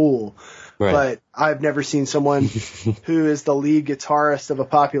into a pool, Right. but I've never seen someone who is the lead guitarist of a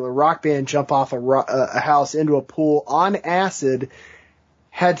popular rock band jump off a house into a pool on acid,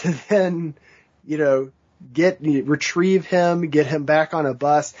 had to then, retrieve him, get him back on a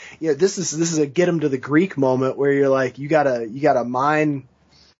bus. This is a get him to the Greek moment where you're like, you gotta mind.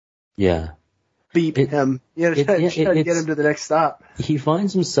 Yeah. Beep him, try to get him to the next stop. He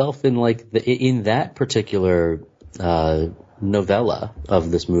finds himself in in that particular novella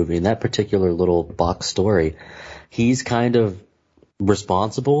of this movie, in that particular little box story. He's kind of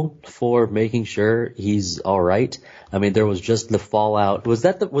responsible for making sure he's all right. I mean, there was just the fallout. Was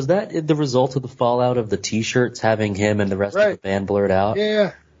that the result of the fallout of the T-shirts having him and the rest of the band blurred out?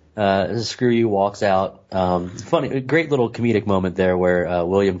 Yeah. Screw You walks out. Funny, great little comedic moment there where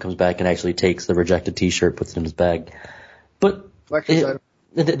William comes back and actually takes the rejected T-shirt, puts it in his bag. But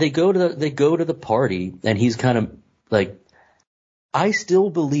they go to the party, and he's kind of like, I still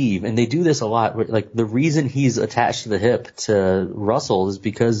believe, and they do this a lot. Like, the reason he's attached to the hip to Russell is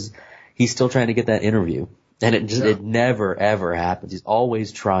because he's still trying to get that interview, and it never ever happens. He's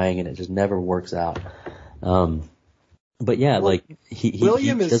always trying, and it just never works out. But yeah, he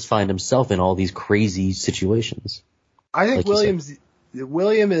does find himself in all these crazy situations. I think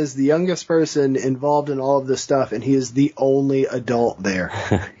William is the youngest person involved in all of this stuff, and he is the only adult there.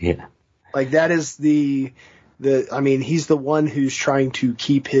 Yeah. Like, that is he's the one who's trying to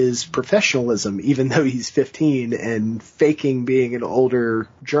keep his professionalism, even though he's 15 and faking being an older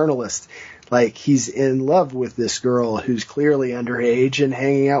journalist. Like, he's in love with this girl who's clearly underage and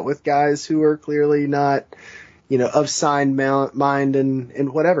hanging out with guys who are clearly not, of sound mind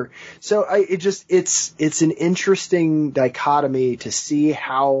and whatever. So it's an interesting dichotomy to see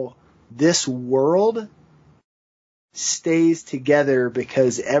how this world stays together,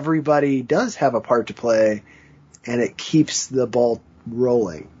 because everybody does have a part to play, and it keeps the ball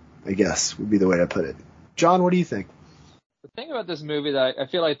rolling, I guess would be the way to put it. John, what do you think? The thing about this movie that I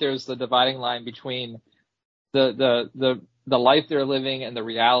feel like there's the dividing line between the life they're living and the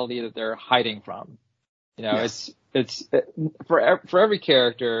reality that they're hiding from. Yes. It's for every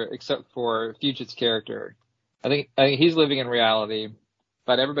character except for Fugit's character. I think he's living in reality,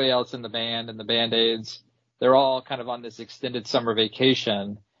 but everybody else in the band and the Band-Aids, they're all kind of on this extended summer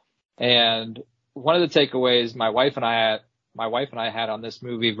vacation. And one of the takeaways my wife and I had on this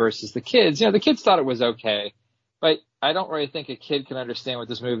movie versus the kids, the kids thought it was okay, but I don't really think a kid can understand what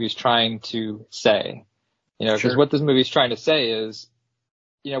this movie is trying to say. Because what this movie is trying to say is,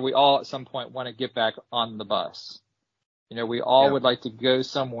 we all at some point want to get back on the bus. We all would like to go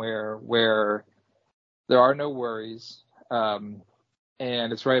somewhere where there are no worries, and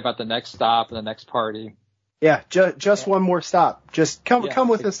it's right about the next stop and the next party. Yeah, just one more stop. Just come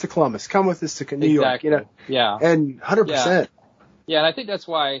with us to Columbus. Come with us to New York. Yeah, and 100%. Yeah, and I think that's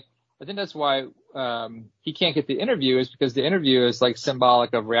why he can't get the interview, is because the interview is like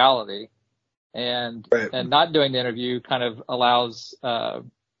symbolic of reality. And not doing the interview kind of allows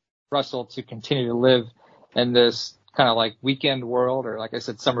Russell to continue to live in this kind of like weekend world, or like I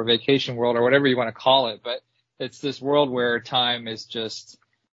said, summer vacation world, or whatever you want to call it. But it's this world where time is just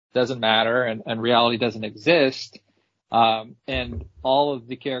doesn't matter, and reality doesn't exist. And all of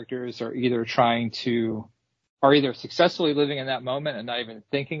the characters are either successfully living in that moment and not even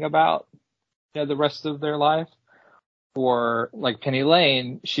thinking about the rest of their life. Or like Penny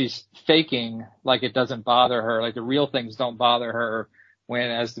Lane, she's faking like it doesn't bother her, like the real things don't bother her, when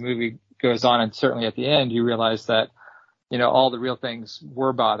as the movie goes on, and certainly at the end, you realize that, all the real things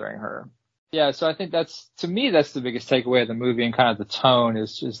were bothering her. Yeah, so I think that's the biggest takeaway of the movie, and kind of the tone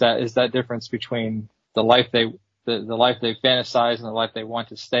is that difference between the life they fantasize and the life they want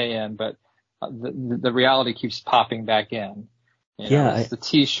to stay in, but the reality keeps popping back in. It's the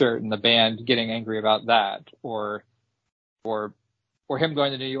T-shirt and the band getting angry about that, or him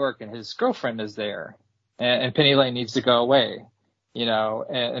going to New York and his girlfriend is there, and Penny Lane needs to go away,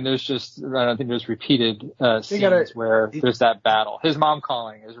 and there's just, I don't think there's repeated scenes where there's that battle. His mom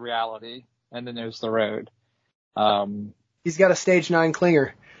calling is reality, and then there's the road. He's got a stage 9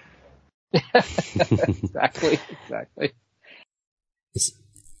 clinger. Exactly.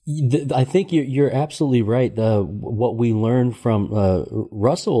 I think you're absolutely right. What we learned from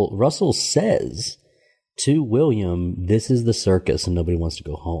Russell says to William, "This is the circus, and nobody wants to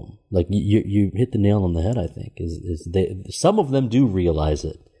go home." Like you hit the nail on the head. I think some of them do realize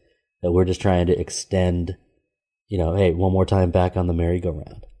it, that we're just trying to extend, hey, one more time back on the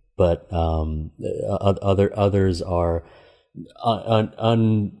merry-go-round. But others are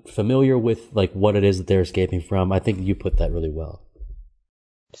unfamiliar with like what it is that they're escaping from. I think you put that really well.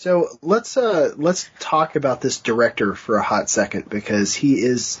 So let's talk about this director for a hot second, because he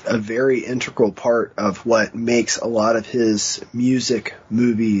is a very integral part of what makes a lot of his music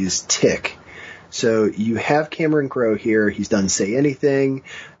movies tick. So you have Cameron Crowe here. He's done Say Anything.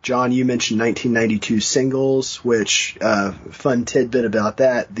 John, you mentioned 1992 Singles, which, fun tidbit about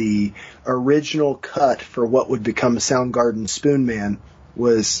that, the original cut for what would become Soundgarden Spoon Man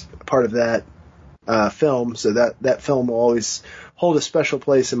was part of that film. So that film will always hold a special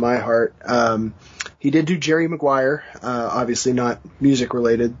place in my heart. He did do Jerry Maguire, obviously not music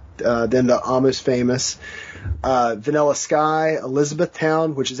related. Then the Almost Famous, Vanilla Sky,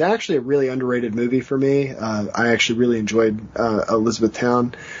 Elizabethtown, which is actually a really underrated movie for me. I actually really enjoyed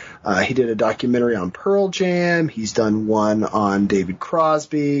Elizabethtown. He did a documentary on Pearl Jam. He's done one on David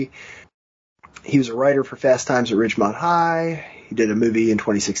Crosby. He was a writer for Fast Times at Ridgemont High. He did a movie in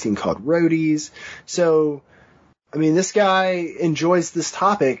 2016 called Roadies. So, I mean, this guy enjoys this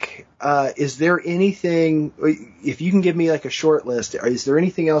topic. Is there anything, if you can give me like a short list, is there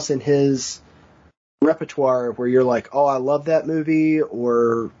anything else in his repertoire where you're like, oh, I love that movie,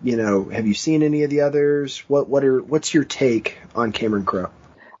 or, have you seen any of the others? What's your take on Cameron Crowe?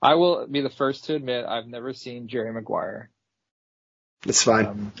 I will be the first to admit I've never seen Jerry Maguire. It's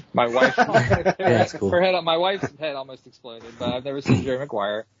fine. My wife, cool. my wife's head almost exploded, but I've never seen Jerry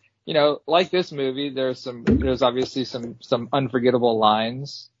Maguire. Like this movie, there's obviously some unforgettable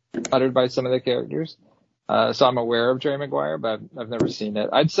lines uttered by some of the characters. So I'm aware of Jerry Maguire, but I've never seen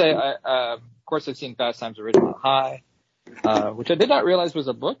it. I'd say, of course, I've seen Fast Times at Ridgemont High, which I did not realize was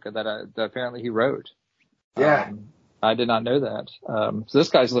a book that apparently he wrote. Yeah. I did not know that. So this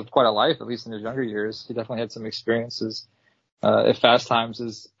guy's lived quite a life, at least in his younger years. He definitely had some experiences. If Fast Times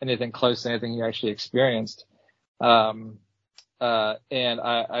is anything close to anything he actually experienced. And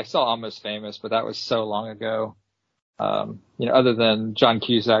I saw Almost Famous, but that was so long ago. Other than John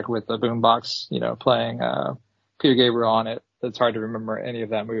Cusack with the boombox, playing Peter Gabriel on it, it's hard to remember any of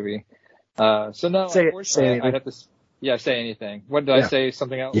that movie. So no, unfortunately, I'd have to, say anything. What did I say?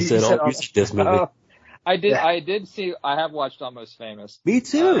 Something else? You said this movie. I did. Yeah. I did see. I have watched Almost Famous. Me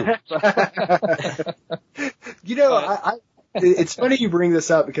too. It's funny you bring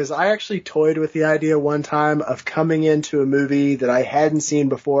this up, because I actually toyed with the idea one time of coming into a movie that I hadn't seen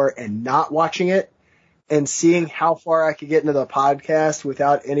before and not watching it, and seeing how far I could get into the podcast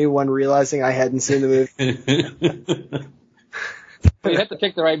without anyone realizing I hadn't seen the movie. But you have to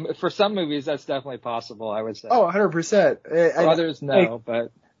pick the right. For some movies, that's definitely possible, I would say. Oh, 100%. For others, no.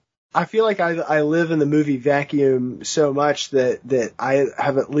 But I feel like I live in the movie vacuum so much that I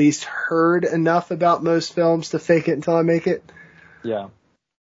have at least heard enough about most films to fake it until I make it. Yeah.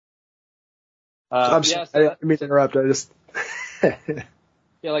 I'm sorry, I didn't mean to interrupt. I just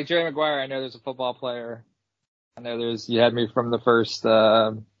yeah, like Jerry Maguire, I know there's a football player. I know you had me from the first,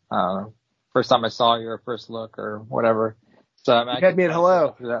 first time I saw you, or first look, or whatever. So I had me at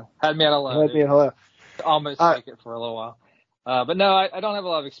hello. Had me at hello. Had me at hello. Almost make it for a little while. But no, I don't have a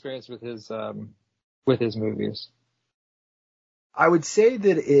lot of experience with his movies. I would say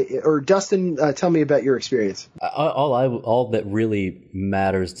that or Dustin, tell me about your experience. All that really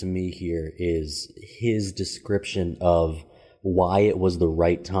matters to me here is his description of why it was the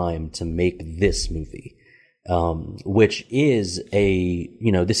right time to make this movie, which is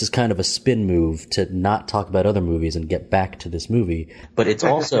this is kind of a spin move to not talk about other movies and get back to this movie. But it's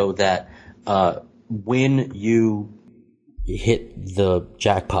also that when you hit the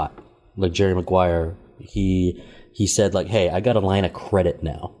jackpot, like Jerry Maguire, he said, like, hey, I got a line of credit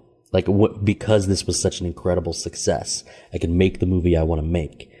now. Like, because this was such an incredible success, I can make the movie I want to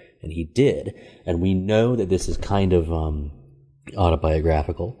make. And he did. And we know that this is kind of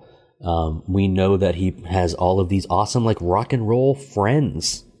autobiographical. We know that he has all of these awesome, like, rock and roll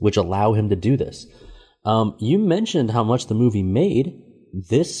friends, which allow him to do this. You mentioned how much the movie made.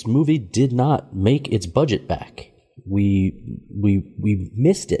 This movie did not make its budget back. We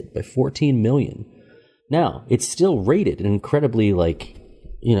missed it by 14 million. Now, it's still rated an incredibly like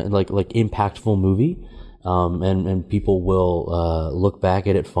impactful movie, and people will look back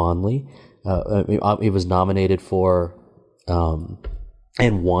at it fondly. It was nominated for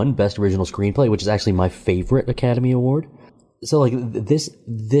and won Best Original Screenplay, which is actually my favorite Academy Award. like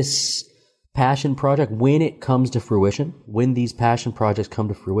this passion project, when it comes to fruition, when these passion projects come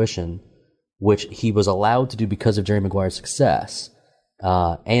to fruition, which he was allowed to do because of Jerry Maguire's success,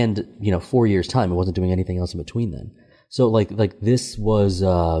 and 4 years time, it wasn't doing anything else in between then. So like this was,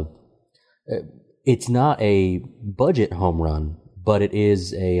 it's not a budget home run, but it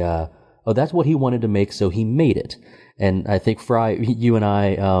is that's what he wanted to make, so he made it. And I think Frye, you and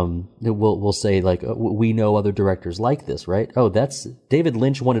I, will say like, we know other directors like this, right? Oh, that's David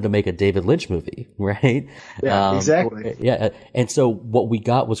Lynch wanted to make a David Lynch movie, right? Yeah, exactly. Yeah. And so what we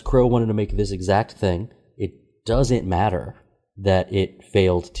got was Crowe wanted to make this exact thing. It doesn't matter that it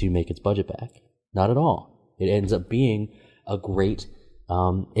failed to make its budget back. Not at all. It ends up being a great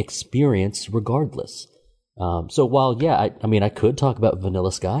experience regardless. So while, I could talk about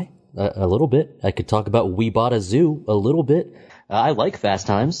Vanilla Sky a little bit. I could talk about We Bought a Zoo a little bit. I like Fast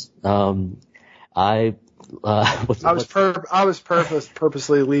Times. I was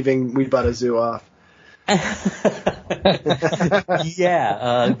purposely leaving We Bought a Zoo off.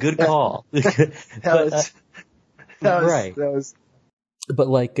 Yeah, good call. That was. But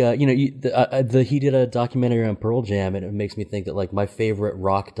like, he did a documentary on Pearl Jam, and it makes me think that like my favorite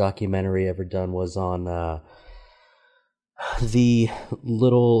rock documentary ever done was on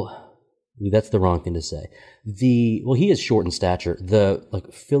that's the wrong thing to say. He is short in stature. The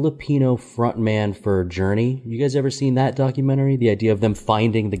like Filipino frontman for Journey. You guys ever seen that documentary? The idea of them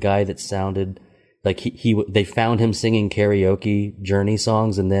finding the guy that sounded like they found him singing karaoke Journey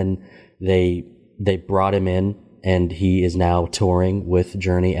songs, and then they brought him in, and he is now touring with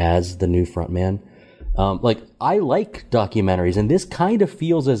Journey as the new frontman. I like documentaries, and this kind of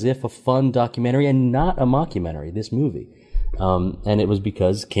feels as if a fun documentary and not a mockumentary, this movie. And it was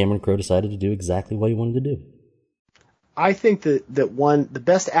because Cameron Crowe decided to do exactly what he wanted to do. I think that the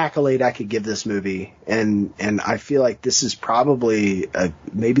best accolade I could give this movie, and I feel like this is probably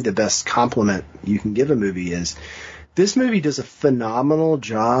maybe the best compliment you can give a movie, is this movie does a phenomenal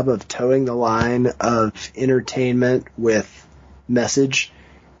job of towing the line of entertainment with message.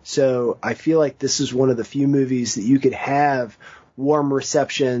 So I feel like this is one of the few movies that you could have warm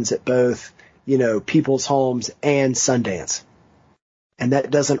receptions at both, people's homes and Sundance. And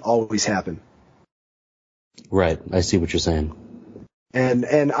that doesn't always happen. Right. I see what you're saying.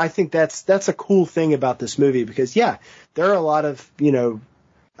 And I think that's a cool thing about this movie, because there are a lot of,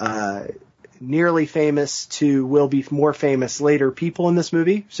 nearly famous to will be more famous later people in this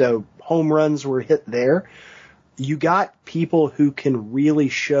movie. So home runs were hit there. You got people who can really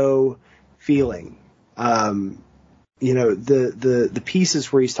show feeling. The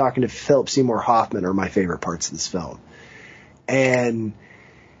pieces where he's talking to Phillips Seymour Hoffman are my favorite parts of this film. And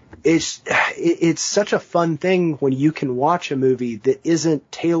it's such a fun thing when you can watch a movie that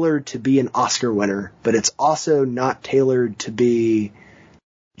isn't tailored to be an Oscar winner, but it's also not tailored to be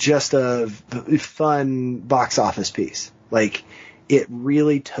just a fun box office piece. Like, it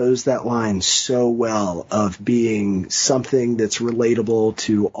really toes that line so well of being something that's relatable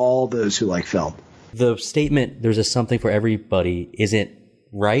to all those who like film. The statement, there's something for everybody, isn't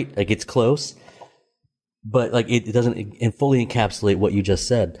right. Like, it's close, but like it doesn't fully encapsulate what you just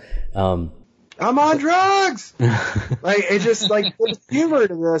said. I'm on drugs! Like, it just, like, there's humor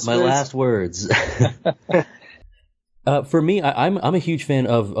to this. My last words. For me, I'm a huge fan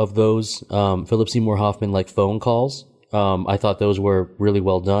of those Philip Seymour Hoffman like phone calls. I thought those were really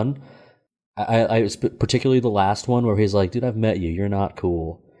well done. I particularly the last one where he's like, "Dude, I've met you. You're not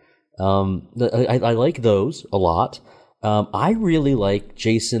cool." I like those a lot. I really like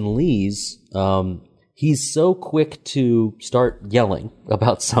Jason Lee's. He's so quick to start yelling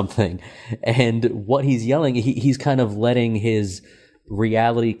about something, and what he's yelling, he's kind of letting his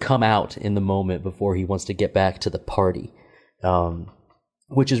reality come out in the moment before he wants to get back to the party,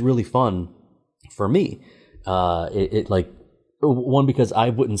 which is really fun for me. Because I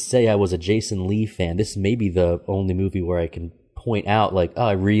wouldn't say I was a Jason Lee fan. This may be the only movie where I can point out, like,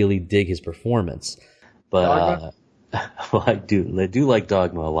 I really dig his performance. But well, I do like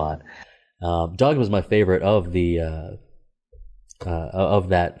Dogma a lot. Dogma is my favorite of the of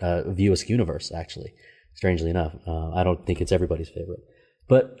that View Askew universe, actually. Strangely enough, I don't think it's everybody's favorite.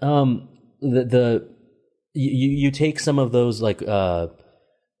 But you take some of those like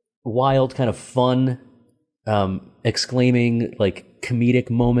wild kind of fun, exclaiming like comedic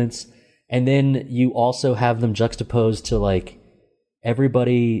moments, and then you also have them juxtaposed to like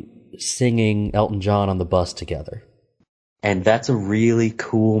everybody singing Elton John on the bus together. And that's a really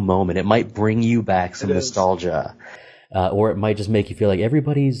cool moment. It might bring you back some nostalgia, or it might just make you feel like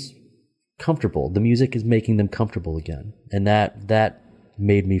everybody's comfortable. The music is making them comfortable again. And that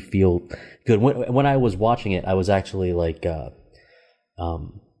made me feel good. When I was watching it, I was actually like, I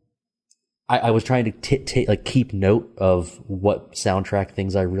was trying to keep note of what soundtrack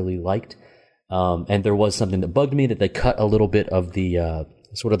things I really liked. And there was something that bugged me, that they cut a little bit of the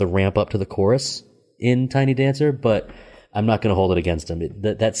sort of the ramp up to the chorus in Tiny Dancer, but I'm not going to hold it against them.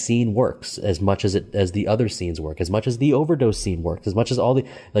 That scene works as much as the other scenes work, as much as the overdose scene works, as much as all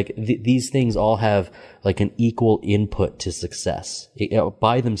these things all have like an equal input to success.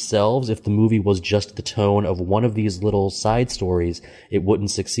 By themselves, if the movie was just the tone of one of these little side stories, it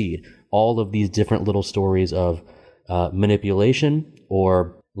wouldn't succeed. All of these different little stories of manipulation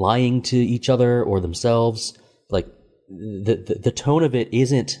or lying to each other or themselves, like the tone of it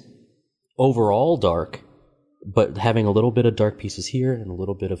isn't overall dark, but having a little bit of dark pieces here and a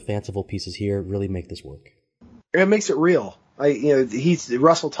little bit of fanciful pieces here really make this work. It makes it real.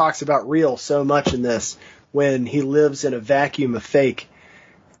 Russell talks about real so much in this, when he lives in a vacuum of fake,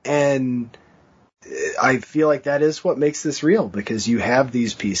 and I feel like that is what makes this real, because you have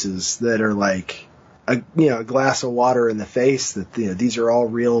these pieces that are like a glass of water in the face, that these are all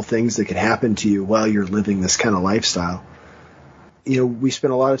real things that could happen to you while you're living this kind of lifestyle. We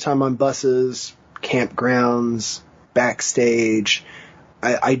spent a lot of time on buses, campgrounds, backstage.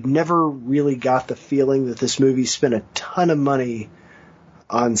 I never really got the feeling that this movie spent a ton of money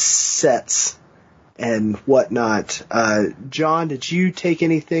on sets and whatnot. John, did you take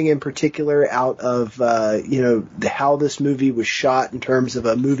anything in particular out of how this movie was shot in terms of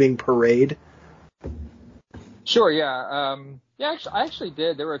a moving parade? Sure, yeah. I actually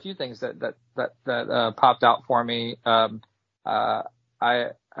did. There were a few things that popped out for me. I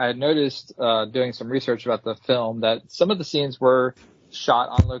had noticed doing some research about the film that some of the scenes were shot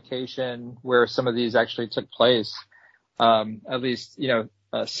on location where some of these actually took place. At least,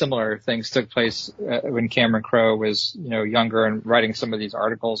 similar things took place when Cameron Crowe was, younger and writing some of these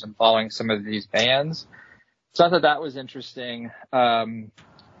articles and following some of these bands. So I thought that was interesting. I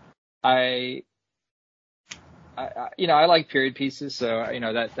like period pieces, so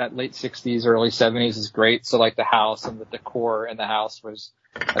that late 60s, early 70s is great. So like the house and the decor in the house was,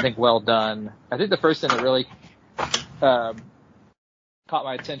 I think, well done. I think the first thing that really caught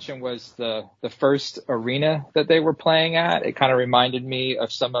my attention was the first arena that they were playing at. It kind of reminded me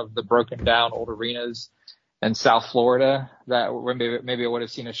of some of the broken down old arenas in South Florida that maybe I would have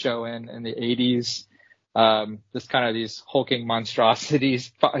seen a show in the 80s. Just kind of these hulking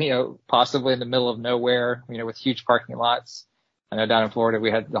monstrosities, possibly in the middle of nowhere, with huge parking lots. I know down in Florida we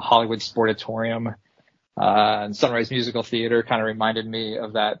had the Hollywood Sportatorium, and Sunrise Musical Theater kind of reminded me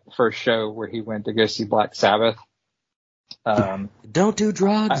of that first show where he went to go see Black Sabbath. Don't do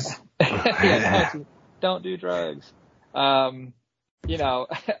drugs. Don't do drugs. The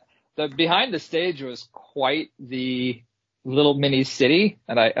behind the stage was quite the little mini city,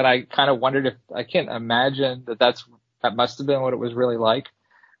 and I kind of wondered if I can't imagine that must have been what it was really like.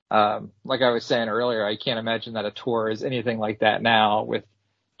 Like I was saying earlier, I can't imagine that a tour is anything like that now, with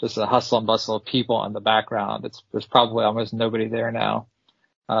just a hustle and bustle of people in the background. There's probably almost nobody there now.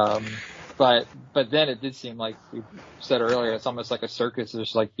 But then it did seem like we said earlier, it's almost like a circus.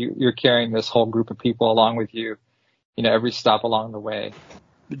 It's like you're carrying this whole group of people along with you, every stop along the way.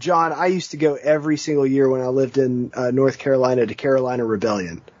 John, I used to go every single year when I lived in North Carolina to Carolina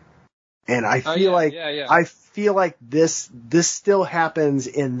Rebellion, and I feel like this still happens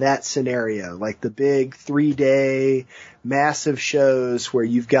in that scenario, like the big 3-day massive shows where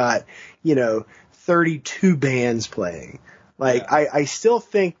you've got 32 bands playing. I still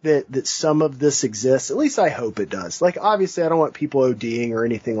think that some of this exists. At least I hope it does. Like, obviously, I don't want people ODing or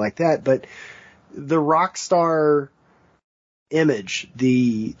anything like that, but the rock star image,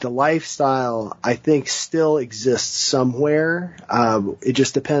 the lifestyle, I think still exists somewhere. It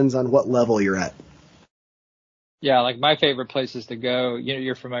just depends on what level you're at. Yeah, like my favorite places to go,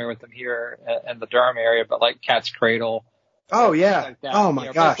 you're familiar with them here in the Durham area, but like Cat's Cradle. Oh yeah. Like that, oh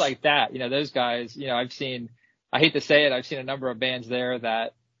my gosh. Like that. Those guys, I hate to say it, I've seen a number of bands there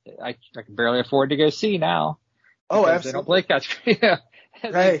that I can barely afford to go see now. Oh, absolutely. They don't play Cat's Cradle.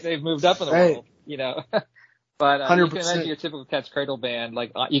 Right. They've moved up in the world, But you can 100%. imagine your typical Cat's Cradle band,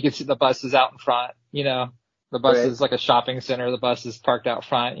 like you can see the buses out in front, the bus is like a shopping center. The bus is parked out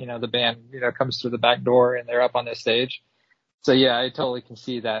front, the band, comes through the back door and they're up on the stage. So yeah, I totally can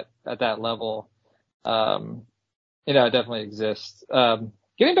see that at that level. It definitely exists.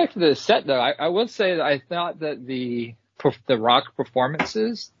 Getting back to the set though, I will say that I thought that the rock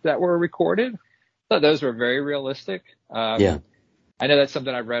performances that were recorded, I thought those were very realistic. Yeah. I know that's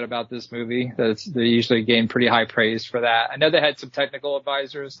something I've read about this movie. They usually gain pretty high praise for that. I know they had some technical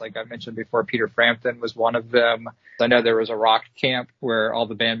advisors, like I mentioned before. Peter Frampton was one of them. I know there was a rock camp where all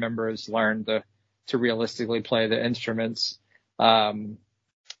the band members learned to realistically play the instruments. I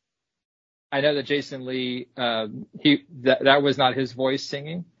know that Jason Lee, that was not his voice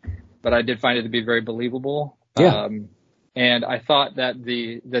singing, but I did find it to be very believable. Yeah. And I thought that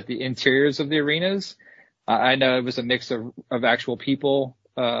the interiors of the arenas, I know it was a mix of actual people,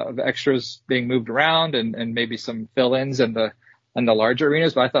 of extras being moved around and maybe some fill-ins in the larger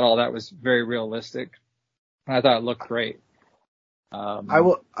arenas, but I thought all that was very realistic. And I thought it looked great. I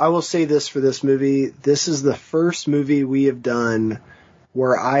will say this for this movie. This is the first movie we have done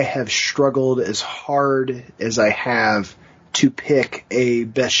where I have struggled as hard as I have to pick a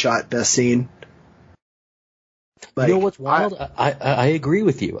best shot, best scene. Like, you know what's wild? I agree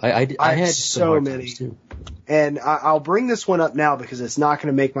with you. I had so many too. And I'll bring this one up now because it's not going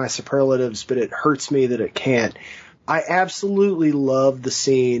to make my superlatives, but it hurts me that it can't. I absolutely love the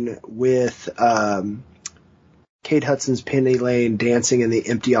scene with Kate Hudson's Penny Lane dancing in the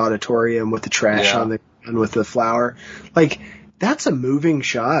empty auditorium with the trash on the ground with the flower. Like, that's a moving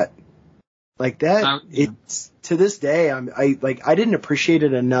shot. Like that, it's to this day. I didn't appreciate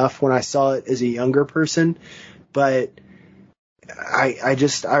it enough when I saw it as a younger person, but I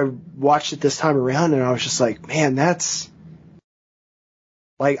watched it this time around and I was just like, man, that's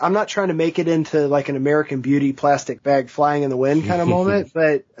like, I'm not trying to make it into like an American Beauty plastic bag flying in the wind kind of moment,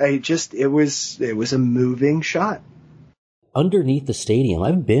 but it was a moving shot. Underneath the stadium,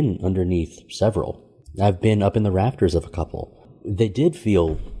 I've been underneath several. I've been up in the rafters of a couple. They did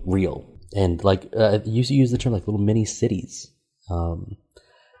feel real. And like, you used to use the term like little mini cities.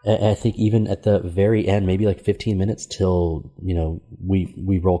 I think even at the very end, maybe like 15 minutes till,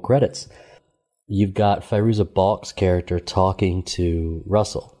 we roll credits, you've got Fairuza Balk's character talking to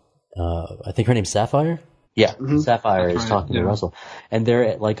Russell. I think her name's Sapphire? Yeah, mm-hmm. Sapphire is talking to Russell. And they're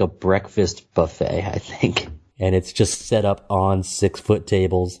at like a breakfast buffet, I think. And it's just set up on 6-foot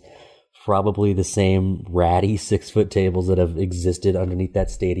tables, probably the same ratty 6-foot tables that have existed underneath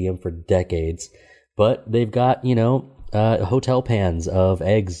that stadium for decades. But they've got, hotel pans of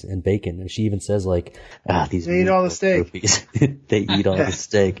eggs and bacon. And she even says like, these they eat all the steak. They eat all the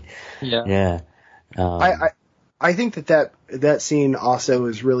steak. Yeah. I think that scene also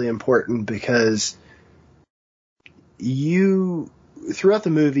is really important because throughout the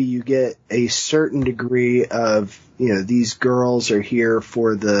movie you get a certain degree of, these girls are here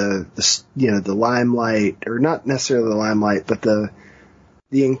for the limelight, or not necessarily the limelight, but the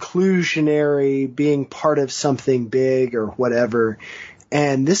inclusionary, being part of something big or whatever.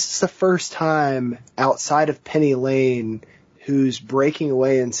 And this is the first time outside of Penny Lane who's breaking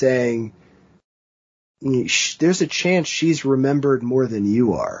away and saying, there's a chance she's remembered more than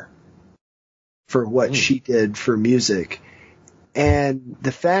you are for what she did for music. And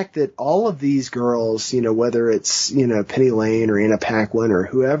the fact that all of these girls, whether it's, Penny Lane or Anna Paquin or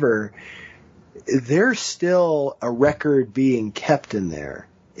whoever, there's still a record being kept in there.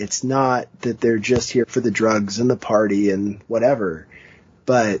 It's not that they're just here for the drugs and the party and whatever.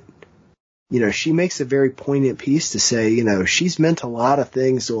 But, she makes a very poignant piece to say, she's meant a lot of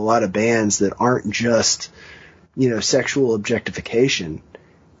things to a lot of bands that aren't just, sexual objectification.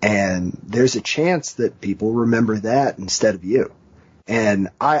 And there's a chance that people remember that instead of you. And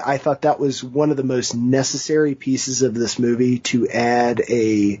I thought that was one of the most necessary pieces of this movie, to add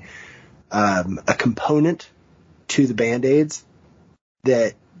a component to the Band-Aids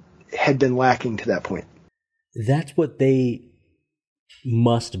that had been lacking to that point. That's what they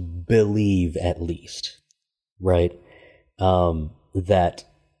must believe, at least, right? That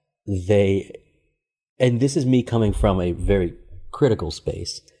they, and this is me coming from a very critical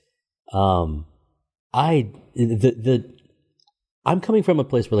space. I'm coming from a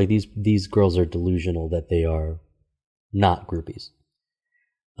place where like these girls are delusional that they are not groupies.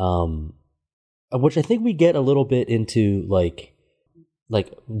 Which I think we get a little bit into like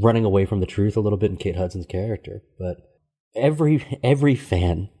running away from the truth a little bit in Kate Hudson's character. But every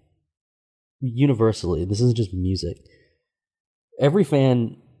fan, universally, this isn't just music, every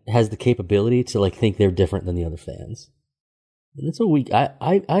fan has the capability to like think they're different than the other fans. And that's what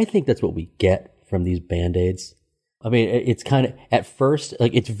I think that's what we get from these Band-Aids. I mean, it's kind of, at first,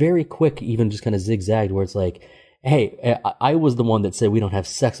 like, it's very quick, even just kind of zigzagged, where it's like, hey, I was the one that said we don't have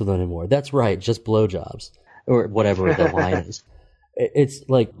sex with them anymore. That's right, just blowjobs, or whatever the line is. It's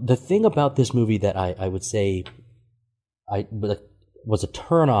like, the thing about this movie that I would say was a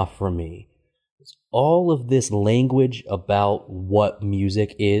turnoff for me is all of this language about what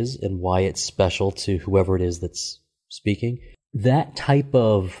music is and why it's special to whoever it is that's speaking. that type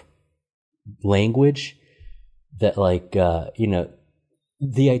of language that like, you know,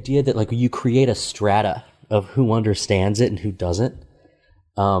 the idea that like you create a strata of who understands it and who doesn't.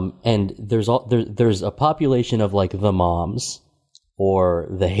 And there's a population of like the moms or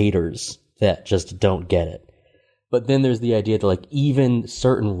the haters that just don't get it. But then there's the idea that like even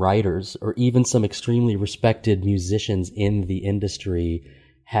certain writers or even some extremely respected musicians in the industry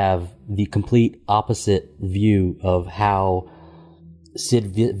have the complete opposite view of how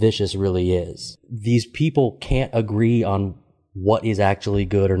Sid Vicious really is. These people can't agree on what is actually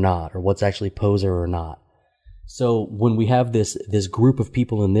good or not, or what's actually poser or not. So when we have this group of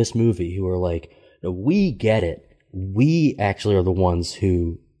people in this movie who are like, no, we get it. We actually are the ones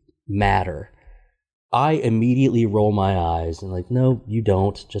who matter. I immediately roll my eyes and like, no, you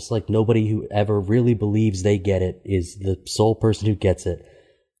don't. Just like nobody who ever really believes they get it is the sole person who gets it.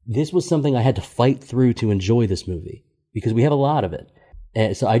 This was something I had to fight through to enjoy this movie because we have a lot of it.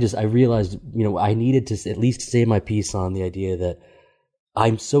 And so I realized, you know, I needed to at least say my piece on the idea that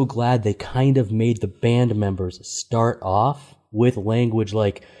I'm so glad they kind of made the band members start off with language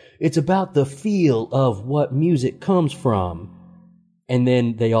like, it's about the feel of what music comes from. And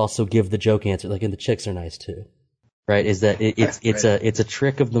then they also give the joke answer, like, and the chicks are nice too, right? Is that it's a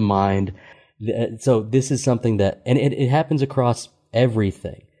trick of the mind. So this is something that, and it happens across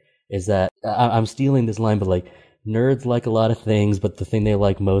everything, is that I'm stealing this line, but like, nerds like a lot of things, but the thing they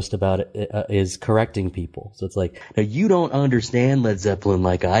like most about it is correcting people. So it's like, now you don't understand Led Zeppelin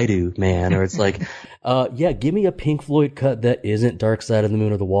like I do, man. Or it's like, yeah, give me a Pink Floyd cut that isn't Dark Side of the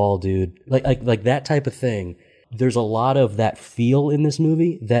Moon or The Wall, dude. Like that type of thing. There's a lot of that feel in this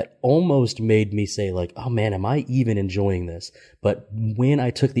movie that almost made me say like, oh man, am I even enjoying this? But when I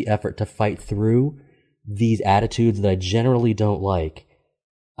took the effort to fight through these attitudes that I generally don't like,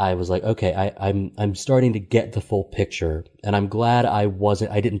 I was like, okay, I'm starting to get the full picture, and I'm glad I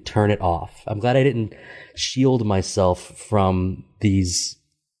didn't turn it off. I'm glad I didn't shield myself from these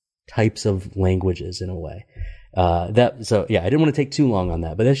types of languages in a way. So yeah, I didn't want to take too long on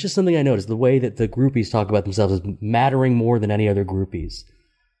that, but that's just something I noticed. The way that the groupies talk about themselves as mattering more than any other groupies.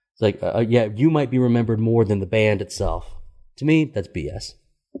 It's like, yeah, you might be remembered more than the band itself. To me, that's BS.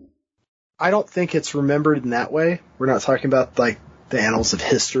 I don't think it's remembered in that way. We're not talking about like the annals of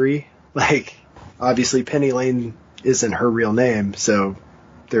history. Like, obviously Penny Lane isn't her real name, so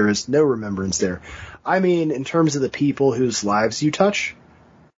there is no remembrance there. I mean, in terms of the people whose lives you touch.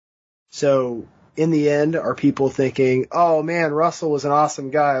 So, in the end, are people thinking, oh man, Russell was an awesome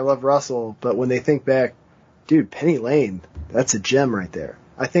guy, I love Russell, but when they think back, dude, Penny Lane, that's a gem right there.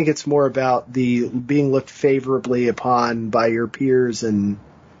 I think it's more about the being looked favorably upon by your peers and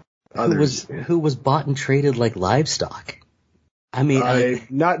others. Who was bought and traded like livestock. I mean, I'm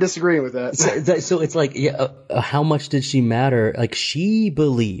not disagreeing with that. So it's like, yeah, how much did she matter? Like, she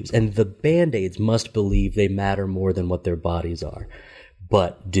believes, and the Band-Aids must believe they matter more than what their bodies are.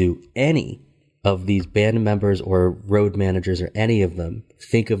 But do any of these band members or road managers or any of them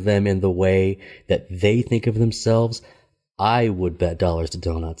think of them in the way that they think of themselves? I would bet dollars to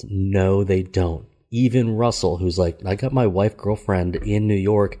donuts. No, they don't. Even Russell, who's like, I got my wife, girlfriend in New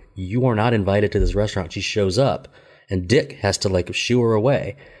York. You are not invited to this restaurant. She shows up. And Dick has to like shoo her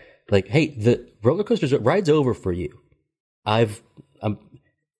away. Like, hey, the roller coaster ride's over for you. I'm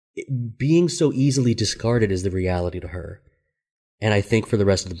being so easily discarded is the reality to her. And I think for the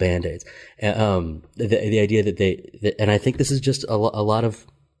rest of the Band-Aids. The idea that and I think this is just a lot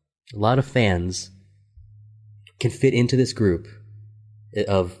of fans can fit into this group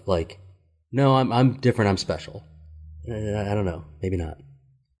of like, no, I'm different, I'm special. I don't know, maybe not.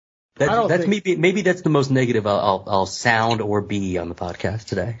 Maybe that's the most negative I'll sound or be on the podcast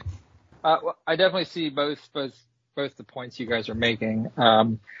today. I definitely see both the points you guys are making.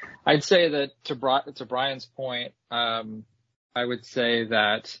 I'd say that to Brian's point, I would say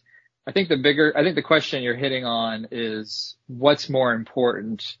that I think the question you're hitting on is what's more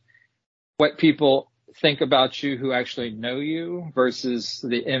important, what people think about you who actually know you versus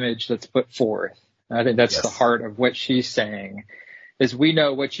the image that's put forth. And I think that's the heart of what she's saying. Is we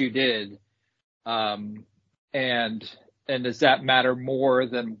know what you did, and does that matter more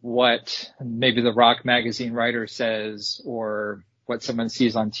than what maybe the rock magazine writer says, or what someone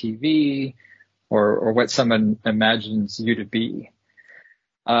sees on TV, or what someone imagines you to be?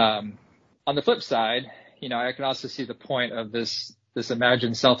 On the flip side, you know, I can also see the point of this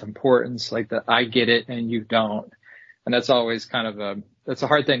imagined self-importance, like the I get it and you don't, and that's always kind of that's a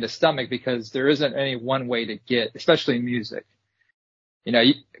hard thing to stomach because there isn't any one way to get, especially music.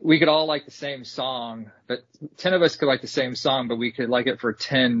 we could all like the same song, but 10 of us could like the same song, but we could like it for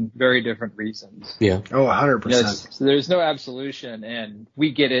 10 very different reasons. Yeah. Oh, 100%. So there's no absolution, and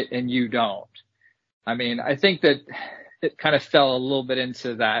we get it and you don't. I mean, I think that it kind of fell a little bit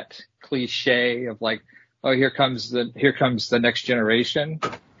into that cliche of like, oh, here comes the next generation,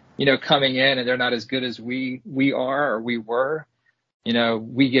 coming in, and they're not as good as we are or we were.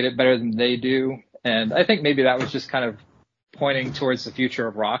 We get it better than they do. And I think maybe that was just kind of pointing towards the future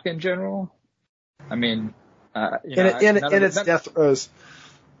of rock in general. I mean, it's death throes.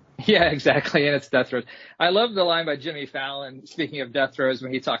 Yeah, exactly. And it's death throes. I love the line by Jimmy Fallon, speaking of death throes,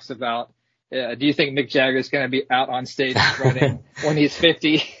 when he talks about, do you think Mick Jagger is going to be out on stage running when he's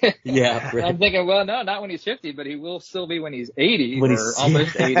 50? Yeah. Right. I'm thinking, well, no, not when he's 50, but he will still be when he's 80 or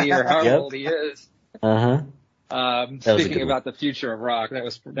almost 80 or however old he is. Speaking about the future of rock, that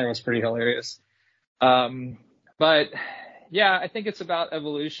was pretty hilarious. But yeah, I think it's about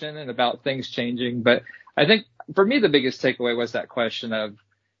evolution and about things changing. But I think for me, the biggest takeaway was that question of,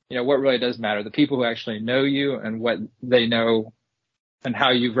 what really does matter, the people who actually know you and what they know and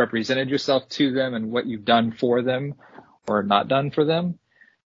how you've represented yourself to them and what you've done for them or not done for them,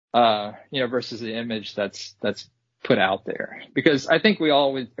 versus the image that's put out there. Because I think we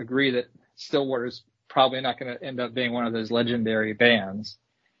all would agree that Stillwater's probably not going to end up being one of those legendary bands.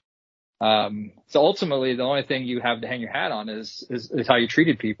 So ultimately, the only thing you have to hang your hat on is how you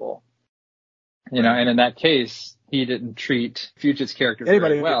treated people, and in that case, he didn't treat Fugit's character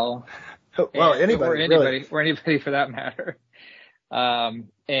very well. Well, anybody for that matter.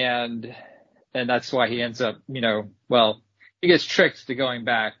 And that's why he ends up, he gets tricked to going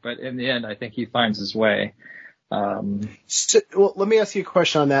back, but in the end, I think he finds his way. Well, let me ask you a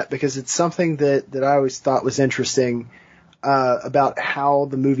question on that, because it's something that I always thought was interesting about how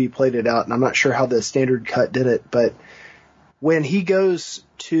the movie played it out, and I'm not sure how the standard cut did it, but when he goes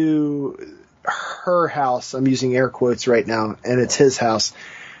to her house, I'm using air quotes right now, and it's his house,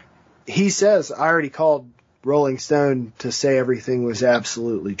 he says, I already called Rolling Stone to say everything was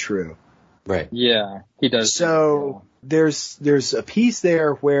absolutely true. Right. Yeah, he does. So there's a piece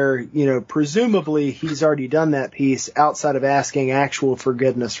there where, presumably he's already done that piece outside of asking actual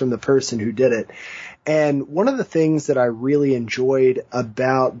forgiveness from the person who did it. And one of the things that I really enjoyed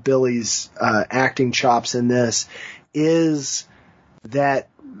about Billy's acting chops in this is that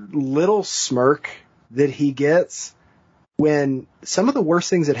little smirk that he gets when some of the worst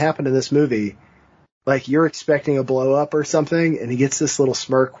things that happen in this movie, like you're expecting a blow up or something, and he gets this little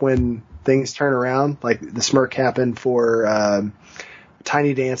smirk when things turn around. Like the smirk happened for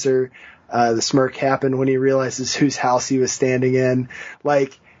Tiny Dancer. The smirk happened when he realizes whose house he was standing in.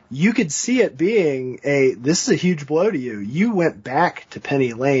 Like, you could see it being this is a huge blow to you. You went back to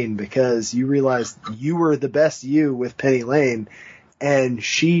Penny Lane because you realized you were the best you with Penny Lane, and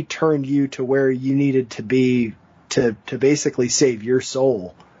she turned you to where you needed to be to basically save your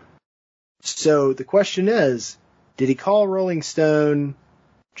soul. So the question is, did he call Rolling Stone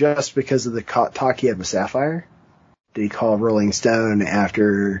just because of the talk he had with Sapphire? Did he call Rolling Stone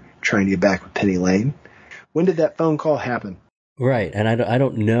after trying to get back with Penny Lane? When did that phone call happen? Right, and I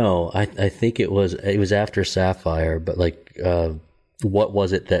don't know. I think it was after Sapphire, but what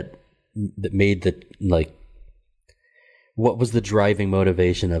was it that made what was the driving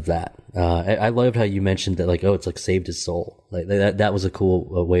motivation of that? I loved how you mentioned that, it's saved his soul. That was a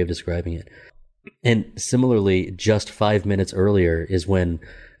cool way of describing it. And similarly, just 5 minutes earlier is when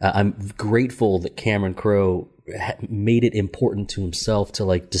I'm grateful that Cameron Crowe made it important to himself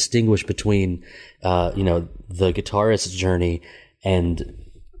to distinguish between, the guitarist's journey and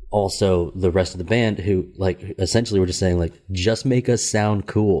also the rest of the band, who essentially were just saying just make us sound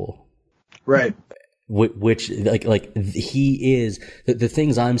cool. Right. Which he is the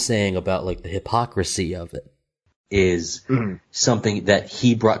things I'm saying about the hypocrisy of it is something that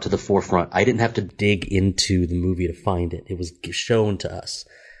he brought to the forefront. I didn't have to dig into the movie to find it. It was shown to us.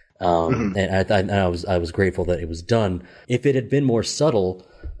 And I was grateful that it was done. If it had been more subtle,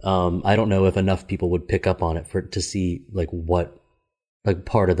 I don't know if enough people would pick up on it to see what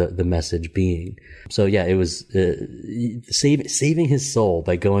part of the message being. So yeah, it was saving his soul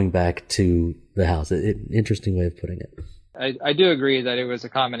by going back to the house. Interesting way of putting it. I do agree that it was a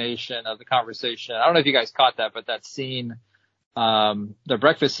combination of the conversation. I don't know if you guys caught that, but that scene, the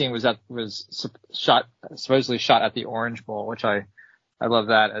breakfast scene was supposedly shot at the Orange Bowl, which I love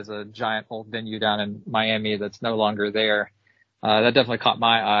that as a giant old venue down in Miami that's no longer there. That definitely caught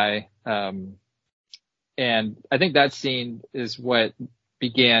my eye. And I think that scene is what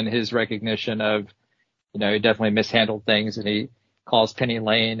began his recognition of, he definitely mishandled things, and he calls Penny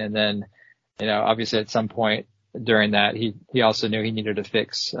Lane. And then, obviously at some point, during that, he also knew he needed to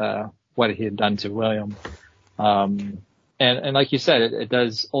fix what he had done to William. And like you said, it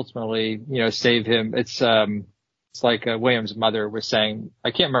does ultimately, save him. It's like William's mother was saying.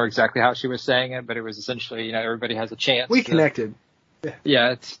 I can't remember exactly how she was saying it, but it was essentially, everybody has a chance. We connected.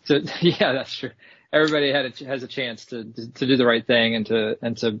 Yeah, that's true. Everybody has a chance to do the right thing and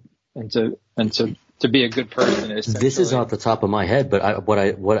to be a good person. This is off the top of my head, but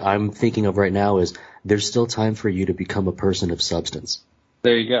what I'm thinking of right now is there's still time for you to become a person of substance.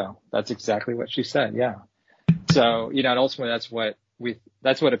 There you go. That's exactly what she said. Yeah. So, and ultimately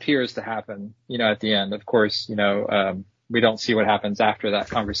that's what appears to happen, at the end. Of course, we don't see what happens after that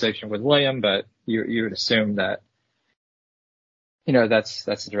conversation with William, but you would assume that, that's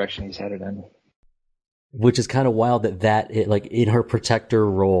the direction he's headed in. Which is kind of wild like in her protector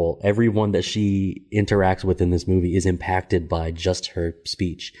role, everyone that she interacts with in this movie is impacted by just her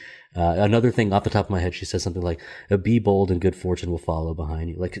speech. Another thing off the top of my head, she says something like, "Be bold and good fortune will follow behind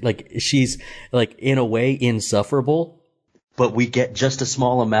you." Like she's like in a way insufferable, but we get just a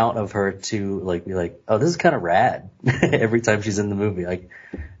small amount of her to like be like, "Oh, this is kind of rad." Every time she's in the movie, like,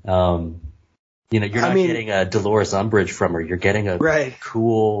 you're not getting a Dolores Umbridge from her. You're getting a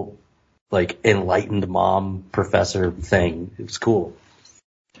cool, like enlightened mom professor thing. It was cool.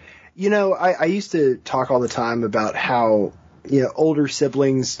 I used to talk all the time about how, older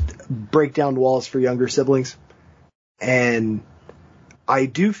siblings break down walls for younger siblings. And I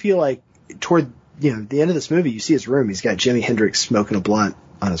do feel like toward, the end of this movie, you see his room. He's got Jimi Hendrix smoking a blunt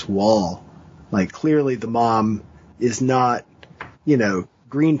on his wall. Like clearly the mom is not,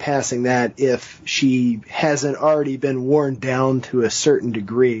 green passing that if she hasn't already been worn down to a certain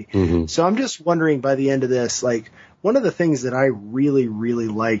degree. Mm-hmm. So I'm just wondering by the end of this, like one of the things that I really, really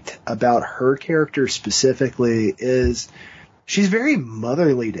liked about her character specifically is she's very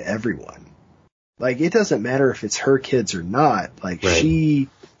motherly to everyone. Like it doesn't matter if it's her kids or not. Like she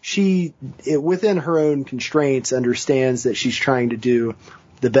within her own constraints understands that she's trying to do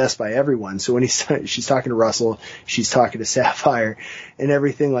the best by everyone. So when she's talking to Russell, she's talking to Sapphire and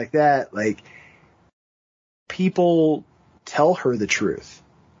everything like that, like people tell her the truth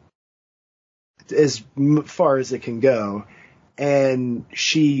as far as it can go. And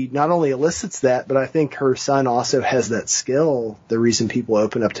she not only elicits that, but I think her son also has that skill, the reason people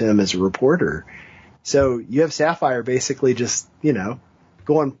open up to him as a reporter. So you have Sapphire basically just,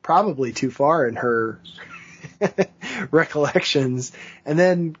 going probably too far in her recollections, and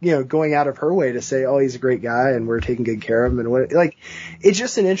then going out of her way to say, "Oh, he's a great guy, and we're taking good care of him." And what, like, it's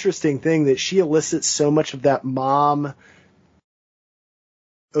just an interesting thing that she elicits so much of that mom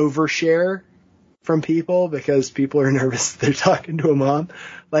overshare from people because people are nervous that they're talking to a mom.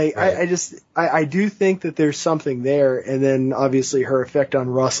 Like, right. I do think that there's something there, and then obviously her effect on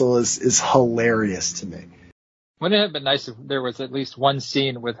Russell is hilarious to me. Wouldn't it have been nice if there was at least one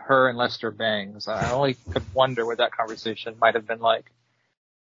scene with her and Lester Bangs? I only could wonder what that conversation might have been like.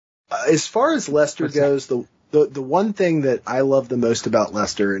 As far as Lester goes, the one thing that I love the most about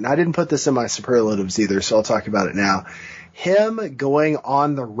Lester, and I didn't put this in my superlatives either, so I'll talk about it now. Him going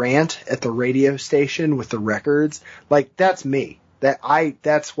on the rant at the radio station with the records, like that's me.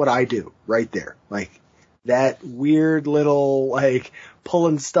 That's what I do right there. Like that weird little like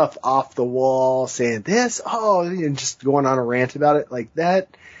pulling stuff off the wall, saying this, and just going on a rant about it like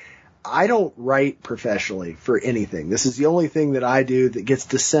that. I don't write professionally for anything. This is the only thing that I do that gets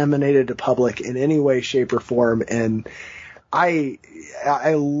disseminated to public in any way, shape, or form. And I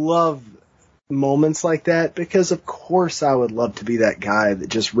love moments like that because, of course, I would love to be that guy that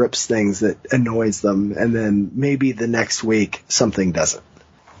just rips things that annoys them, and then maybe the next week something doesn't.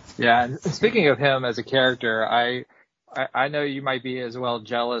 Yeah, and speaking of him as a character, I know you might be as well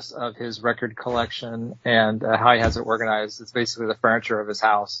jealous of his record collection and how he has it organized. It's basically the furniture of his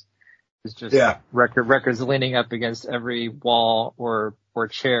house. It's just records leaning up against every wall or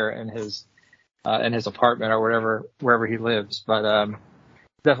chair in his apartment or wherever he lives. But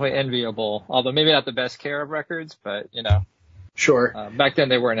definitely enviable. Although maybe not the best care of records, but sure. Back then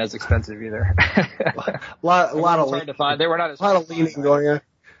they weren't as expensive either. a lot of hard to find. They were not as a lot of leaning going on.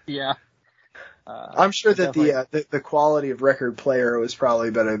 Yeah. I'm sure that the quality of record player was probably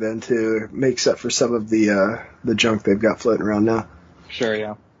better then too. Makes up for some of the junk they've got floating around now. Sure,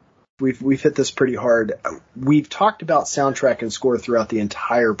 yeah. We've hit this pretty hard. We've talked about soundtrack and score throughout the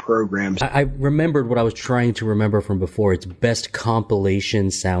entire program. I remembered what I was trying to remember from before. It's best compilation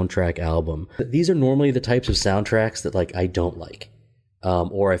soundtrack album. These are normally the types of soundtracks that like I don't like.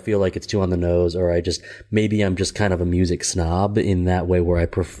 Or I feel like it's too on the nose, or maybe I'm just kind of a music snob in that way where I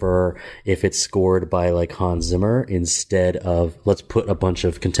prefer if it's scored by like Hans Zimmer instead of let's put a bunch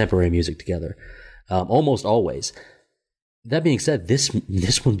of contemporary music together. almost always. That being said, this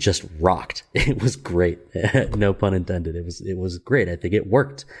one just rocked. It was great. No pun intended. It was great. I think it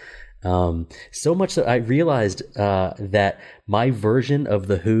worked. So much that I realized that my version of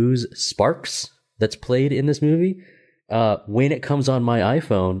The Who's Sparks that's played in this movie, when it comes on my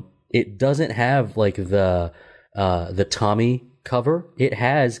iPhone, it doesn't have like the Tommy cover. It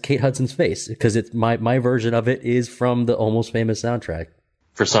has Kate Hudson's face, because it's my version of it is from the Almost Famous soundtrack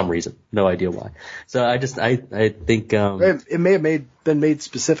for some reason. No idea why. So I think it may have been made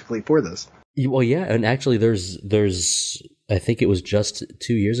specifically for this. Well, yeah, and actually there's I think it was just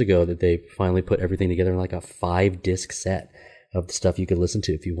 2 years ago that they finally put everything together in like a 5-disc set of the stuff you could listen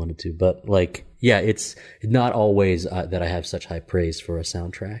to if you wanted to. But like, yeah, it's not always that I have such high praise for a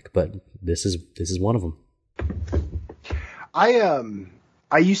soundtrack, but this is one of them.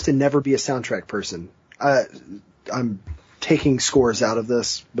 I used to never be a soundtrack person. I'm taking scores out of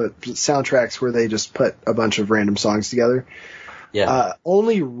this, but soundtracks where they just put a bunch of random songs together. Yeah.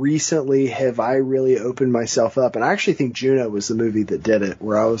 Only recently have I really opened myself up, and I actually think Juno was the movie that did it,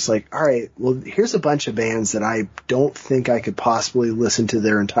 where I was like, all right, well, here's a bunch of bands that I don't think I could possibly listen to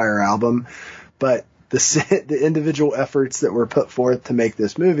their entire album, but the individual efforts that were put forth to make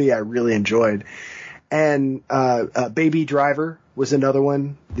this movie, I really enjoyed. And Baby Driver was another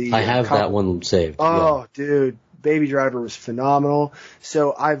one. I have that one saved. Oh, yeah. Dude. Baby Driver was phenomenal.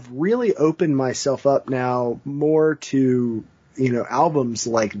 So I've really opened myself up now more to, albums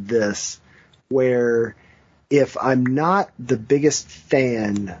like this, where if I'm not the biggest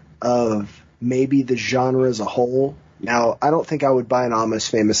fan of maybe the genre as a whole, now I don't think I would buy an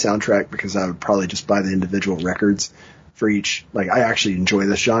Almost Famous soundtrack, because I would probably just buy the individual records for each. Like, I actually enjoy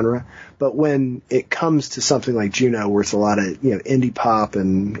this genre. But when it comes to something like Juno, where it's a lot of, indie pop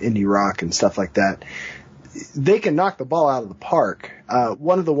and indie rock and stuff like that, they can knock the ball out of the park.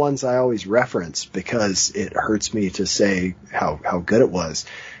 One of the ones I always reference, because it hurts me to say how good it was,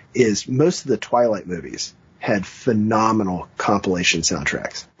 is most of the Twilight movies had phenomenal compilation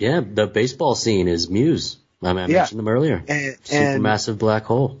soundtracks. Yeah, the baseball scene is Muse. I mentioned them earlier. Supermassive Black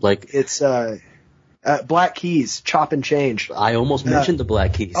Hole. Like, it's Black Keys, Chop and Change. I almost mentioned the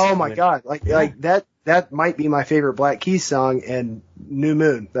Black Keys. Oh my God. Like that might be my favorite Black Keys song, and New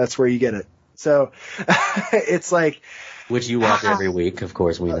Moon, that's where you get it. So it's like, which you watch every week, of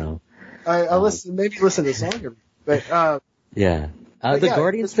course, we know. I listen to the song, but yeah. The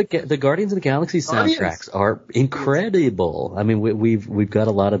Guardians of the Galaxy soundtracks are incredible. I mean, we've got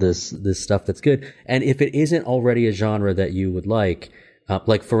a lot of this stuff that's good. And if it isn't already a genre that you would like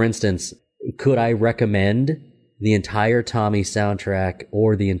for instance, could I recommend the entire Tommy soundtrack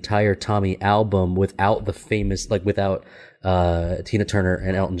or the entire Tommy album without the famous, without Tina Turner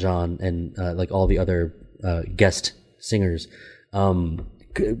and Elton John and all the other guest singers?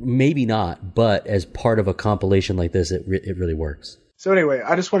 Maybe not, but as part of a compilation like this, it really works. So anyway,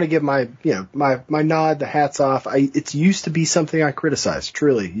 I just want to give my nod, the hats off. It used to be something I criticized,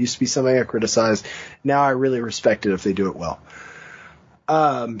 truly. It used to be something I criticized. Now I really respect it if they do it well.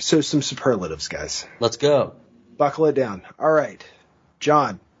 So some superlatives, guys. Let's go. Buckle it down. All right.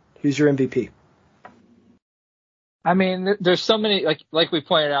 John, who's your MVP? I mean, there's so many, like we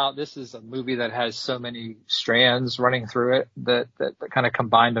pointed out, this is a movie that has so many strands running through it that kind of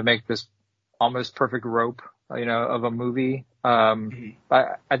combine to make this almost perfect rope, of a movie.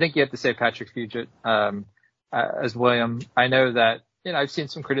 But I think you have to say Patrick Fugit, as William. I know that, I've seen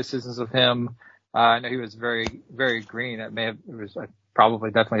some criticisms of him. I know he was very, very green. It was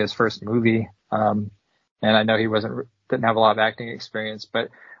probably definitely his first movie. And I know he didn't have a lot of acting experience, but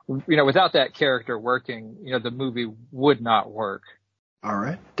without that character working, the movie would not work. All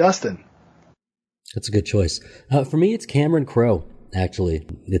right. Dustin. That's a good choice. For me, it's Cameron Crowe, actually.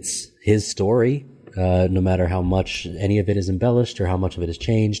 It's his story, no matter how much any of it is embellished or how much of it is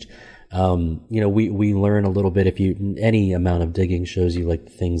changed. We learn a little bit, any amount of digging shows you the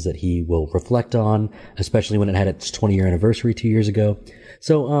things that he will reflect on, especially when it had its 20-year anniversary 2 years ago.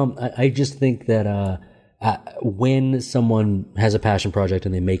 So, I just think that, when someone has a passion project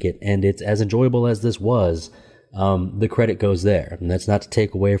and they make it and it's as enjoyable as this was, the credit goes there. And that's not to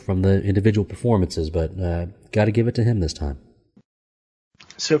take away from the individual performances, but got to give it to him this time.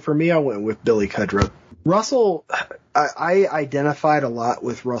 So for me, I went with Billy Cudrup. Russell, I identified a lot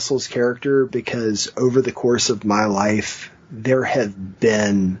with Russell's character because over the course of my life, there have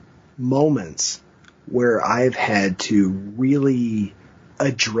been moments where I've had to really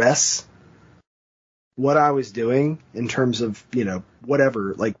address what I was doing in terms of,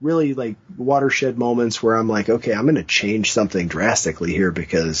 whatever, really watershed moments where I'm like, okay, I'm going to change something drastically here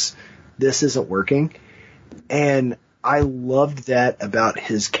because this isn't working. And I loved that about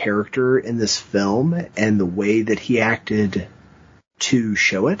his character in this film and the way that he acted to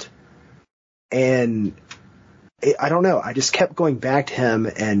show it. And I don't know, I just kept going back to him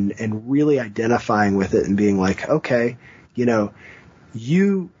and really identifying with it and being like, okay, you know,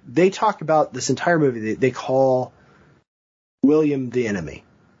 they talk about this entire movie, they call William the enemy.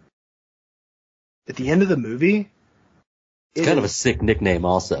 At the end of the movie, it's kind of a sick nickname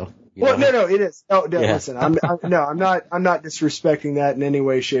also. Well, no, it is. Oh, no, yeah. Listen, I'm not disrespecting that in any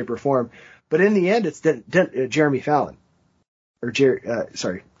way, shape, or form. But in the end, it's Jeremy Fallon, or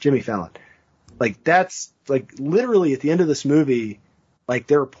Jimmy Fallon. Like, that's like literally at the end of this movie. Like,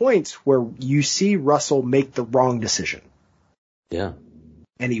 there are points where you see Russell make the wrong decision. Yeah,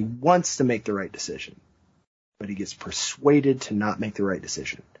 and he wants to make the right decision, but he gets persuaded to not make the right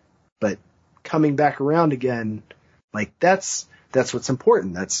decision. But coming back around again, like that's what's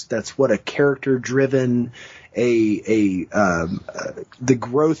important. That's what a character-driven, the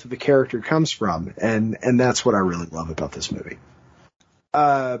growth of a character comes from, and that's what I really love about this movie.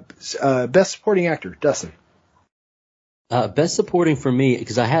 Best supporting actor, Dustin. Best supporting for me,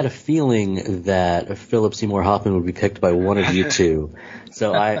 because I had a feeling that Philip Seymour Hoffman would be picked by one of you two,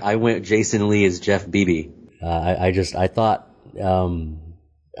 so I went Jason Lee as Jeff Beebe. I thought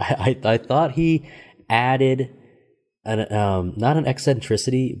he added not an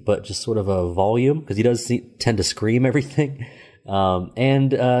eccentricity, but just sort of a volume, because he does tend to scream everything.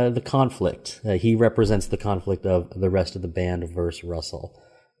 And the conflict. He represents the conflict of the rest of the band versus Russell.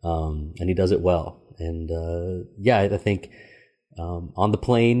 And he does it well. And I think on the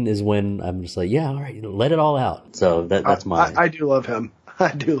plane is when I'm just like, yeah, all right, let it all out. So that's mine. I do love him.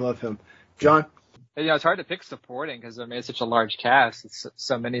 I do love him. John? You know, it's hard to pick supporting because I mean it's such a large cast. It's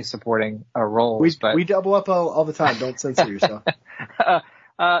so many supporting roles. We double up all the time. Don't censor yourself.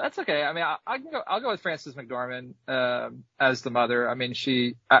 That's okay. I mean, I'll go with Frances McDormand as the mother. I mean,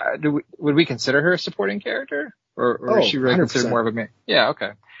 would we consider her a supporting character, or is she really 100%. Considered more of a main? Yeah,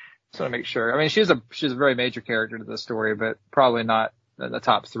 okay. Just want to make sure. I mean, she's a very major character to the story, but probably not the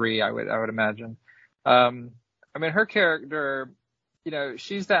top three. I would imagine. I mean, her character. You know,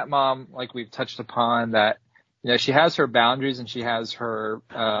 she's that mom, like we've touched upon, that, you know, she has her boundaries and she has her,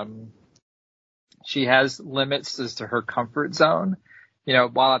 she has limits as to her comfort zone, you know,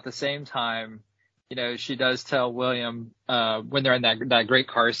 while at the same time, you know, she does tell William, when they're in that great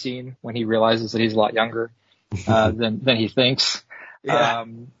car scene, when he realizes that he's a lot younger, than he thinks. Yeah.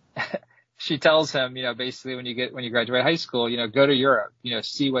 She tells him, you know, basically when you graduate high school, you know, go to Europe, you know,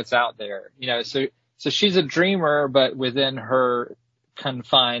 see what's out there, you know, so she's a dreamer, but within her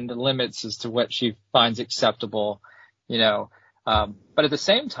confined limits as to what she finds acceptable, you know. But at the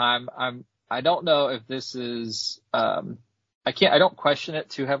same time, I don't know if this is, I don't question it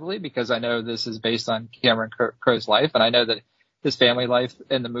too heavily because I know this is based on Cameron Crowe's life. And I know that his family life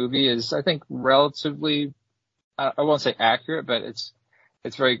in the movie is, I think, relatively, I won't say accurate, but it's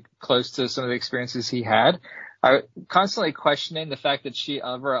very close to some of the experiences he had. I constantly questioning the fact that she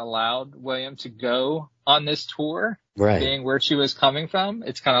ever allowed William to go on this tour, right. Being where she was coming from.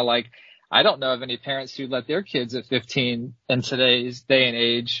 It's kind of like, I don't know of any parents who let their kids at 15 in today's day and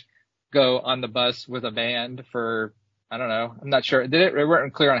age go on the bus with a band for, I don't know. I'm not sure. It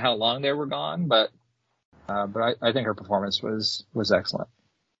weren't clear on how long they were gone, but I think her performance was excellent.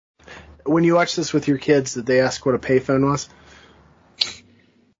 When you watch this with your kids, did they ask what a payphone was?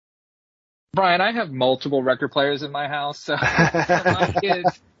 Bryan, I have multiple record players in my house, so my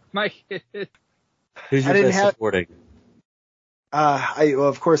kids. Who's your best supporting? Well,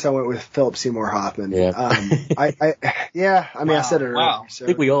 of course I went with Philip Seymour Hoffman. Yeah. I mean, I said it earlier. Wow. So. I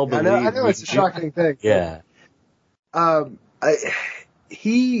think we all believe. I know it's a shocking thing. Yeah.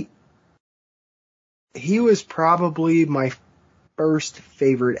 He was probably my first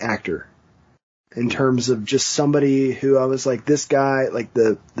favorite actor in terms of just somebody who I was like, this guy, like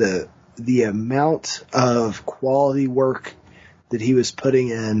the amount of quality work that he was putting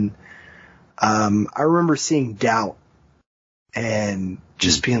in. I remember seeing Doubt and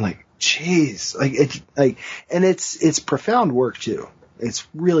just being like, geez, and it's profound work too. It's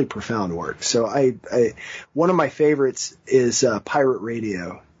really profound work. So one of my favorites is Pirate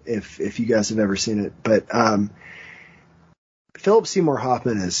Radio, if you guys have ever seen it. But Philip Seymour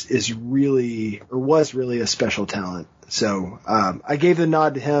Hoffman is really, or was really, a special talent. So I gave the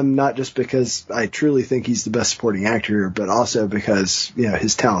nod to him, not just because I truly think he's the best supporting actor, but also because, you know,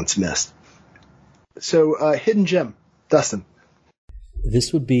 his talent's missed. So hidden gem, Dustin.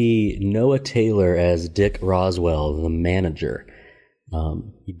 This would be Noah Taylor as Dick Roswell, the manager.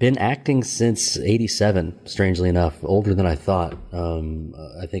 He'd been acting since 87, strangely enough, older than I thought.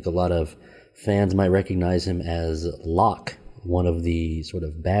 I think a lot of fans might recognize him as Locke, one of the sort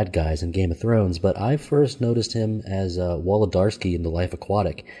of bad guys in Game of Thrones, but I first noticed him as Wolodarski in The Life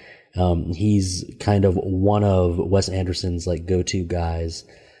Aquatic. He's kind of one of Wes Anderson's like go-to guys.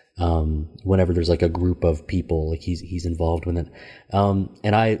 Whenever there's like a group of people, like he's involved with it.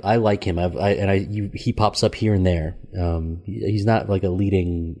 And I like him. He pops up here and there. He's not like a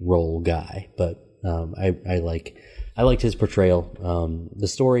leading role guy, but, I liked his portrayal. The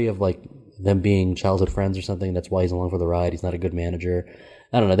story of like them being childhood friends or something, that's why he's along for the ride. He's not a good manager.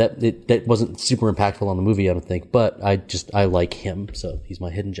 I don't know, that wasn't super impactful on the movie, I don't think, but I like him, so he's my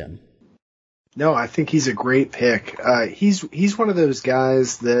hidden gem. No, I think he's a great pick. He's one of those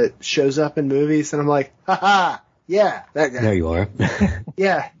guys that shows up in movies, and I'm like, haha, yeah, that guy. There you are.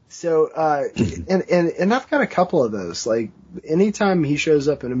 Yeah. So, and I've got a couple of those. Like, anytime he shows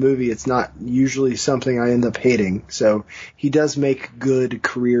up in a movie, it's not usually something I end up hating. So he does make good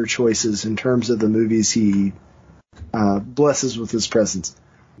career choices in terms of the movies he blesses with his presence.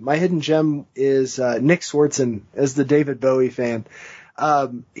 My hidden gem is Nick Swardson as the David Bowie fan.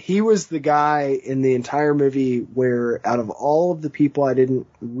 He was the guy in the entire movie where, out of all of the people I didn't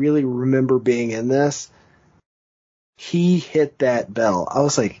really remember being in this, he hit that bell. I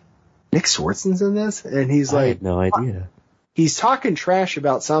was like, Nick Swardson's in this? And he's like, I had no idea. He's talking trash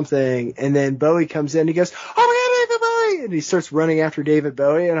about something, and then Bowie comes in, and he goes, oh my God, David Bowie! And he starts running after David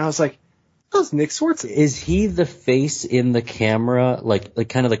Bowie, and I was like, that was Nick Swardson. Is he the face in the camera, like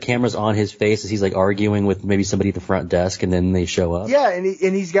kind of the camera's on his face as he's like arguing with maybe somebody at the front desk, and then they show up? Yeah, and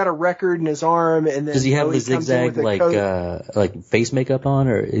he's got a record in his arm, and then does he have Bowie the zigzag like face makeup on,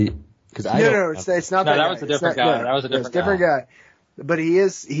 or? Because no, it's not that. That was a different guy. That was a different guy. But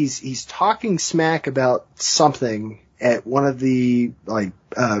he's talking smack about something at one of the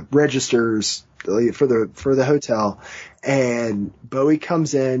registers for the hotel, and Bowie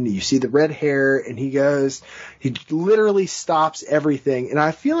comes in, you see the red hair, and he literally stops everything. And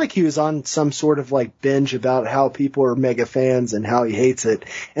I feel like he was on some sort of like binge about how people are mega fans and how he hates it.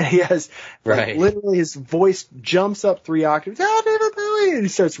 And he has literally his voice jumps up 3 octaves, oh, David Bowie, and he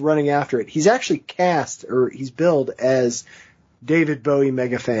starts running after it. He's actually he's billed as David Bowie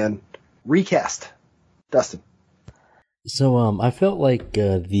mega fan, recast. Dustin. So I felt like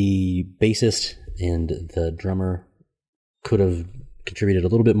the bassist and the drummer could have contributed a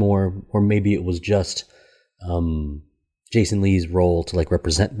little bit more, or maybe it was just Jason Lee's role to like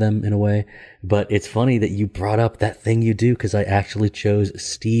represent them in a way. But it's funny that you brought up that thing you do, because I actually chose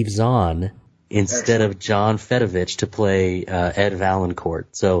Steve Zahn instead of John Fedevich to play Ed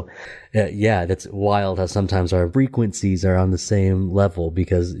Valancourt. So yeah, that's wild how sometimes our frequencies are on the same level,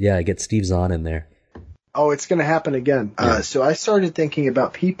 because I get Steve Zahn in there. Oh, it's going to happen again. Yeah. So I started thinking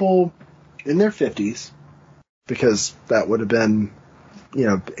about people in their 50s, because that would have been,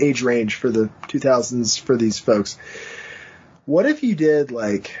 age range for the 2000s for these folks. What if you did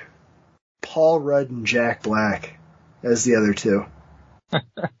like Paul Rudd and Jack Black as the other two?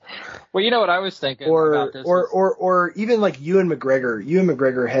 Well, you know what I was thinking about this. Or even like Ewan McGregor. Ewan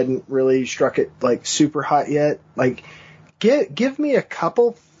McGregor hadn't really struck it like super hot yet. Like, give me a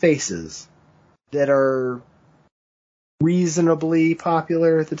couple faces that are reasonably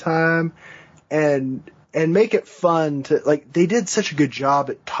popular at the time, and make it fun to, like, they did such a good job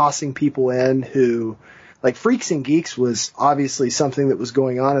at tossing people in who, like, Freaks and Geeks was obviously something that was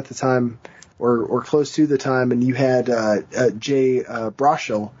going on at the time, or close to the time, and you had Jay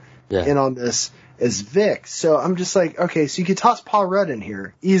Broschel in on this as Vic. So I'm just like, okay, so you could toss Paul Rudd in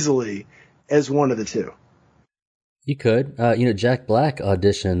here easily as one of the two. You could. Jack Black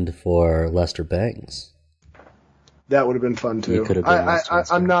auditioned for Lester Bangs. That would have been fun too. You could have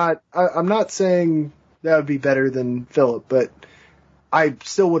been I'm not saying that would be better than Philip, but I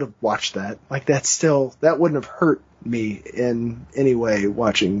still would have watched that. Like, that wouldn't have hurt me in any way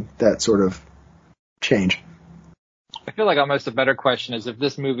watching that sort of change. I feel like almost a better question is, if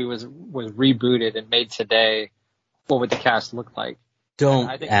this movie was rebooted and made today, what would the cast look like?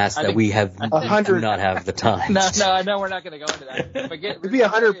 Don't ask that. We do not have the time. No, I know we're not going to go into that. But it'd be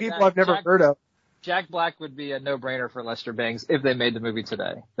 100 people I've never heard of. Jack Black would be a no-brainer for Lester Bangs if they made the movie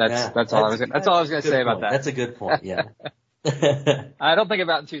today. That's all I was going to say about that. That's a good point. Yeah. I don't think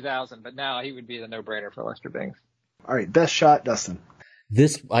about in 2000, but now he would be the no-brainer for Lester Bangs. All right, best shot, Dustin.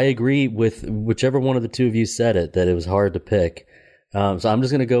 I agree with whichever one of the two of you said it, that it was hard to pick. So I'm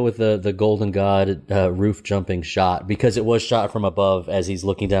just going to go with the Golden God roof jumping shot, because it was shot from above as he's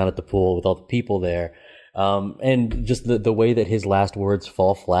looking down at the pool with all the people there. And just the way that his last words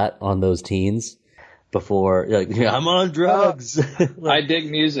fall flat on those teens. before, like, I'm on drugs. I dig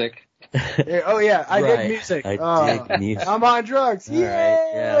music. Oh yeah, I dig music. I dig music. I'm on drugs. All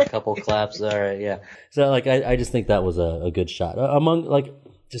right, yeah, a couple claps. All right, yeah. So like, I just think that was a good shot among like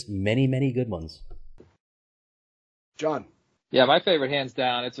just many good ones. John. Yeah, my favorite, hands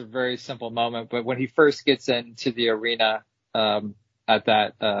down. It's a very simple moment, but when he first gets into the arena at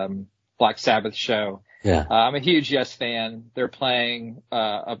that Black Sabbath show, yeah, I'm a huge Yes fan. They're playing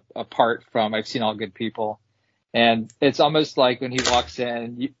a part from I've Seen All Good People. And it's almost like when he walks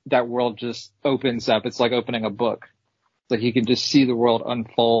in, that world just opens up. It's like opening a book. It's like he can just see the world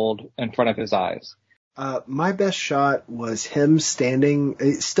unfold in front of his eyes. My best shot was him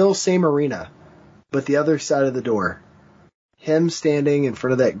standing, still same arena, but the other side of the door. Him standing in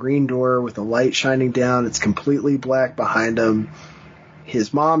front of that green door with the light shining down. It's completely black behind him.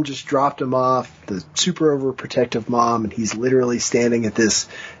 His mom just dropped him off, the super overprotective mom, and he's literally standing at this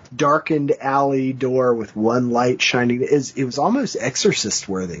darkened alley door with one light shining. It was almost Exorcist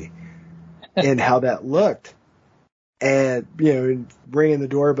worthy in how that looked. And, ringing the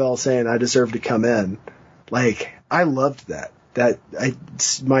doorbell saying, I deserve to come in. Like, I loved that. That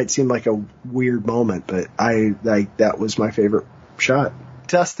might seem like a weird moment, but that was my favorite shot.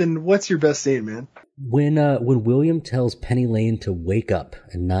 Dustin, what's your best scene, man? When William tells Penny Lane to wake up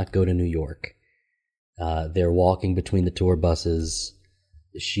and not go to New York, they're walking between the tour buses.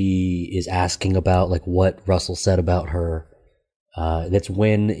 She is asking about like what Russell said about her. That's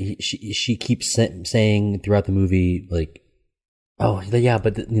when she keeps saying throughout the movie, like, oh yeah,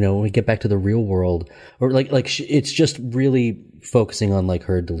 but when we get back to the real world, or it's just really focusing on like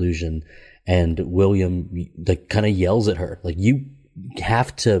her delusion. And William like kind of yells at her, like, you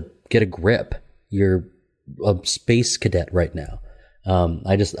have to get a grip. You're a space cadet right now.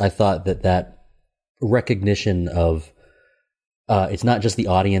 I thought that recognition of. It's not just the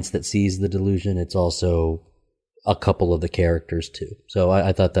audience that sees the delusion, it's also a couple of the characters too. So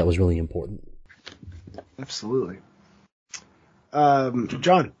I thought that was really important. Absolutely.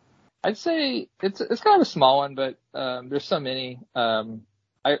 John. I'd say it's kind of a small one, but there's so many. I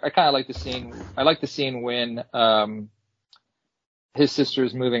kind of like the scene. I like the scene when his sister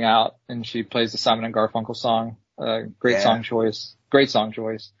is moving out and she plays the Simon and Garfunkel song. Great song choice.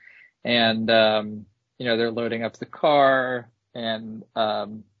 And they're loading up the car. And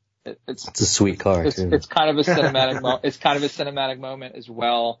it's a sweet car. It's kind of a cinematic. It's kind of a cinematic moment as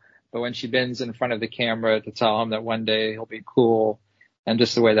well. But when she bends in front of the camera to tell him that one day he'll be cool, and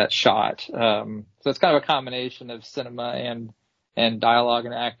just the way that's shot, so it's kind of a combination of cinema and dialogue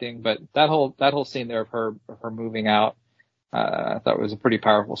and acting. But that whole scene there of her moving out, I thought was a pretty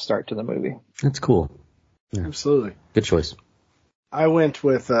powerful start to the movie. That's cool. Yeah. Absolutely, good choice. I went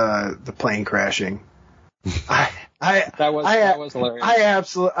with the plane crashing. That was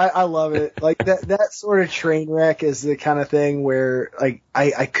hilarious. I love it. Like that sort of train wreck is the kind of thing where like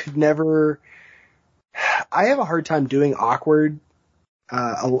I could never. I have a hard time doing awkward.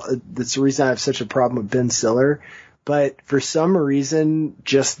 That's the reason I have such a problem with Ben Stiller. But for some reason,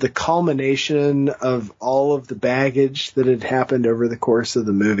 just the culmination of all of the baggage that had happened over the course of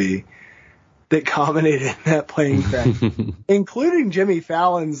the movie that culminated in that plane crash, including Jimmy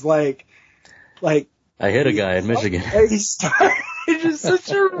Fallon's like. I hit a guy in Michigan. It's just such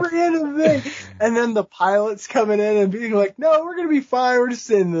a random thing. And then the pilot's coming in and being like, no, we're going to be fine. We're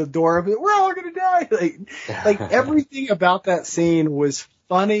just in the door. But we're all going to die. Like everything about that scene was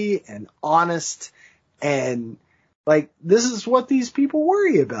funny and honest. And like, this is what these people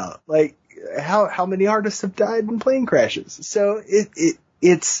worry about. Like how many artists have died in plane crashes. So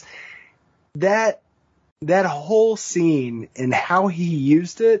it's that whole scene and how he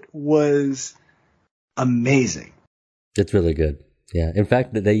used it was amazing. It's really good. Yeah. In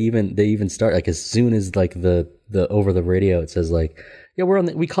fact, they even start like as soon as like the over the radio, it says like, yeah,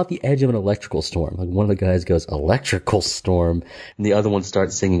 we caught the edge of an electrical storm. Like one of the guys goes, electrical storm, and the other one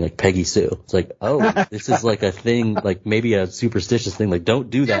starts singing like Peggy Sue. It's like, oh, this is like a thing, like maybe a superstitious thing. Like, don't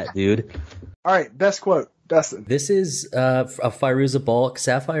do that, dude. All right, best quote, Dustin. This is a Fairuza Balk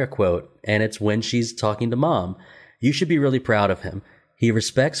Sapphire quote, and it's when she's talking to Mom. You should be really proud of him. He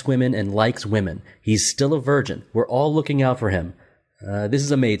respects women and likes women. He's still a virgin. We're all looking out for him. This is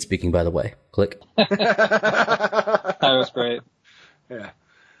a maid speaking, by the way. Click. That was great. Yeah.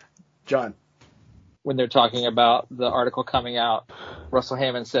 John. When they're talking about the article coming out, Russell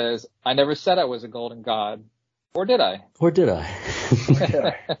Hammond says, I never said I was a golden god. Or did I?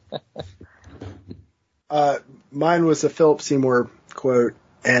 Mine was a Philip Seymour quote.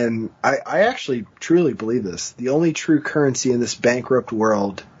 And I actually truly believe this. The only true currency in this bankrupt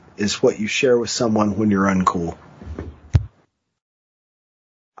world is what you share with someone when you're uncool.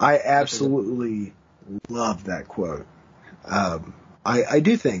 I absolutely love that quote. I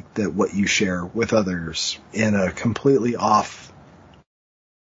do think that what you share with others in a completely off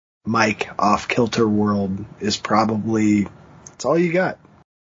kilter world is probably, it's all you got.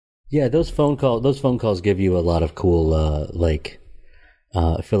 Yeah, those phone calls give you a lot of cool,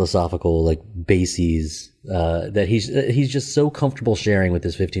 philosophical, bases, that he's just so comfortable sharing with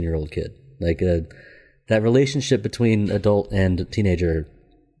his 15-year-old kid. That relationship between adult and teenager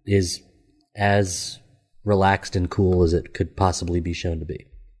is as relaxed and cool as it could possibly be shown to be.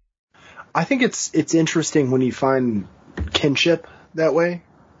 I think it's interesting when you find kinship that way.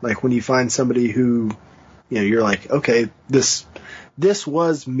 Like when you find somebody who, you're like, okay, this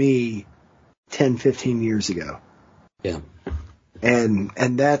was me 10, 15 years ago. Yeah.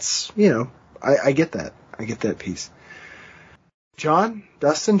 And that's, I get that. I get that piece. John,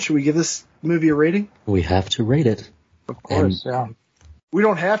 Dustin, should we give this movie a rating? We have to rate it. Of course, yeah. We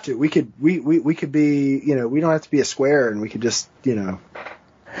don't have to. We could be, we don't have to be a square, and we could just,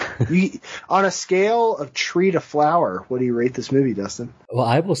 on a scale of tree to flower, what do you rate this movie, Dustin? Well,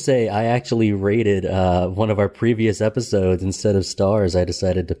 I will say I actually rated one of our previous episodes. Instead of stars, I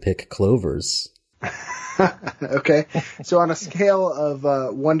decided to pick clovers. Okay. So on a scale of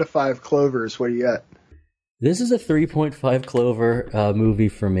 1 to 5 clovers, what do you got? This is a 3.5 clover movie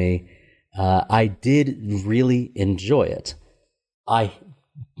for me. I did really enjoy it. I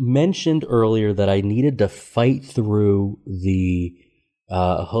mentioned earlier that I needed to fight through the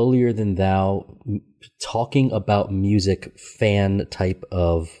holier than thou talking about music fan type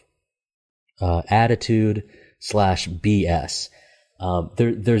of attitude / BS.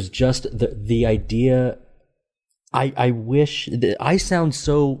 There's just the idea. I wish that I sound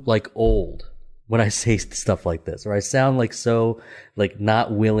so old when I say stuff like this, or I sound so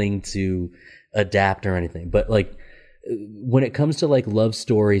not willing to adapt or anything. But when it comes to love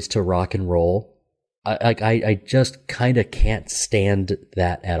stories to rock and roll, I just kind of can't stand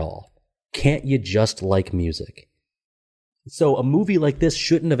that at all. Can't you just like music? So a movie like this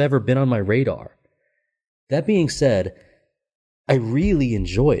shouldn't have ever been on my radar. That being said, I really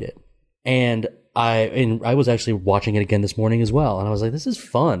enjoyed it. And I was actually watching it again this morning as well. And I was like, this is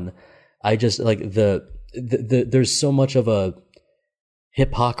fun. I just there's so much of a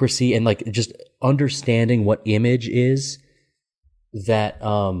hypocrisy and just understanding what image is that,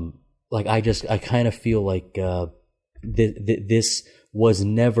 I kind of feel like this was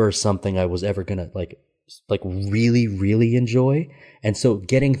never something I was ever gonna really, really enjoy. And so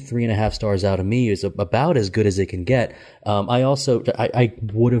getting 3.5 stars out of me is about as good as it can get. I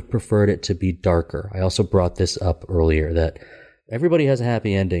would have preferred it to be darker. I also brought this up earlier that everybody has a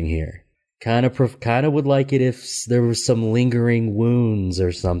happy ending here. Kind of would like it if there was some lingering wounds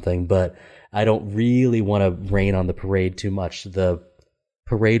or something, but I don't really want to rain on the parade too much. The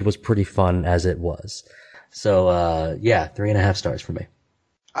parade was pretty fun as it was. So, 3.5 stars for me.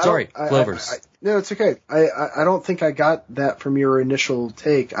 Sorry, clovers. No, it's okay. I don't think I got that from your initial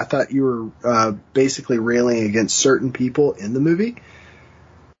take. I thought you were basically railing against certain people in the movie.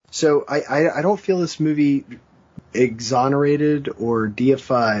 So I don't feel this movie exonerated or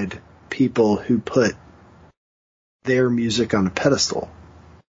deified people who put their music on a pedestal.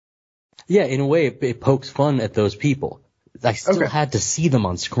 Yeah, in a way, it pokes fun at those people. I still had to see them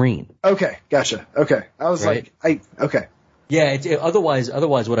on screen. Okay, gotcha. Okay, I was okay. Yeah, otherwise,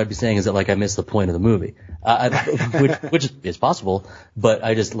 what I'd be saying is that I missed the point of the movie, which is possible. But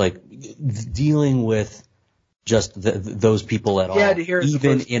I just dealing with just those people at all,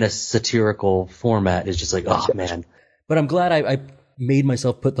 even in a satirical format, is just oh man. But I'm glad I made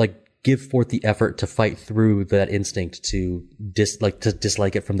myself give forth the effort to fight through that instinct to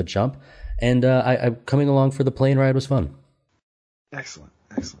dislike it from the jump, and I coming along for the plane ride was fun. Excellent.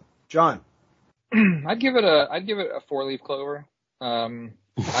 John, I'd give it a 4-leaf clover. I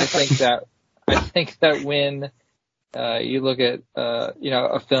think that when you look at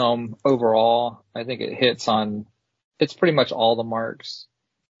a film overall, I think it hits on it's pretty much all the marks.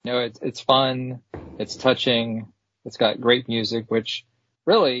 It's fun, it's touching, it's got great music, which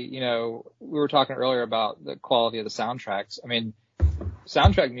really, we were talking earlier about the quality of the soundtracks. I mean,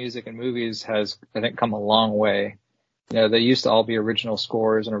 soundtrack music in movies has, I think, come a long way. They used to all be original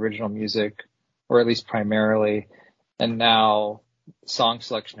scores and original music, or at least primarily. And now song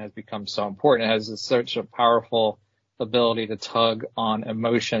selection has become so important. It has such a powerful ability to tug on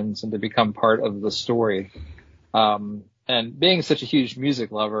emotions and to become part of the story. And being such a huge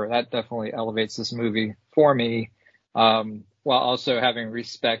music lover, that definitely elevates this movie for me, while also having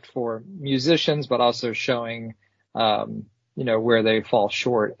respect for musicians, but also showing, where they fall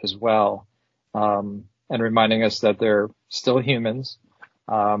short as well. And reminding us that they're still humans.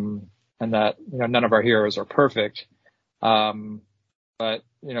 And and that, you know, none of our heroes are perfect. But,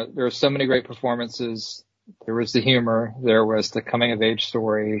 you know, there were so many great performances. There was the humor. There was the coming of age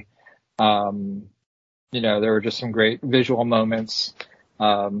story. You know, there were just some great visual moments.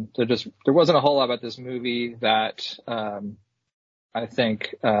 There wasn't a whole lot about this movie that, I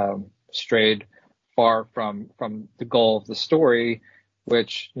think, strayed far from the goal of the story,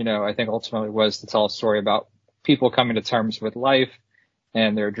 which, you know, I think ultimately was to tell a story about people coming to terms with life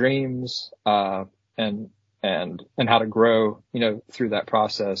and their dreams, and how to grow, you know, through that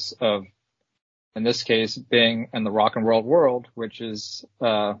process of, in this case, being in the rock and roll world, which is,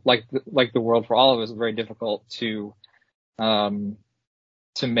 like the world for all of us, very difficult to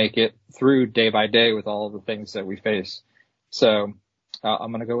make it through day by day with all of the things that we face. So,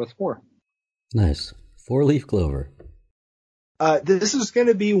 I'm going to go with 4. Nice. 4-leaf clover. This is going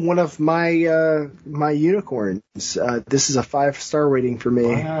to be one of my my unicorns. This is a 5-star rating for me.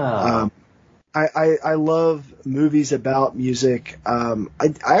 Wow. I love movies about music. I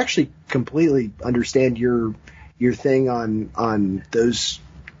actually completely understand your thing on those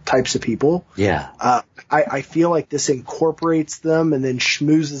types of people. Yeah. I feel like this incorporates them and then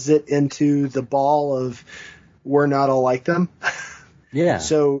schmoozes it into the ball of we're not all like them. Yeah.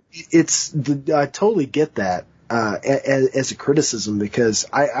 So I totally get that as a criticism, because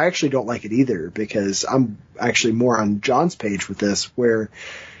I actually don't like it either, because I'm actually more on John's page with this, where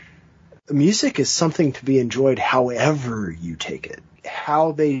music is something to be enjoyed however you take it.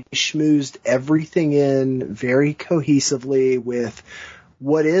 How they schmoozed everything in very cohesively with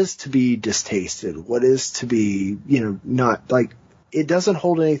what is to be distasted, what is to be, you know, not like, it doesn't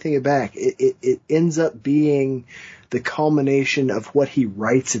hold anything back. It ends up being the culmination of what he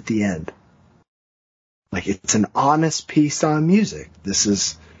writes at the end. Like, it's an honest piece on music. This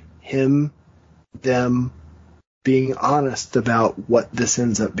is them being honest about what this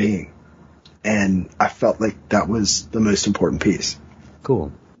ends up being. And I felt like that was the most important piece.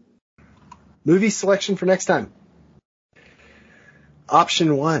 Cool. Movie selection for next time.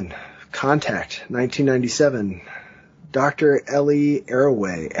 Option 1, Contact, 1997. Dr. Ellie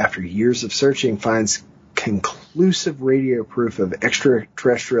Arroway, after years of searching, finds conclusive radio proof of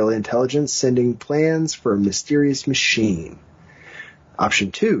extraterrestrial intelligence sending plans for a mysterious machine.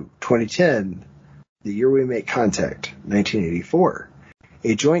 Option 2, 2010, The Year We Make Contact, 1984.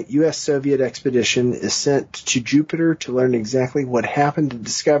 A joint U.S.-Soviet expedition is sent to Jupiter to learn exactly what happened to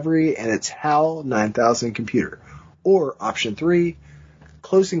Discovery and its HAL 9000 computer. Or option 3,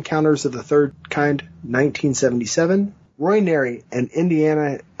 Close Encounters of the Third Kind, 1977. Roy Neri, an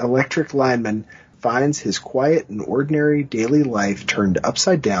Indiana electric lineman, finds his quiet and ordinary daily life turned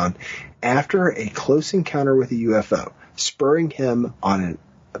upside down after a close encounter with a UFO, spurring him on an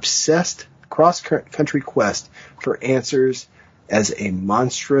obsessed cross-country quest for answers as a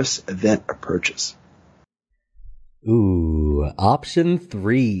monstrous event approaches. Ooh, option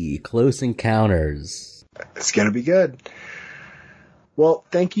 3, Close Encounters. It's going to be good. Well,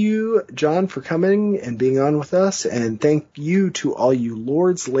 thank you, John, for coming and being on with us, and thank you to all you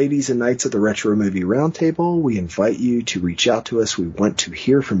lords, ladies, and knights of the Retro Movie Roundtable. We invite you to reach out to us. We want to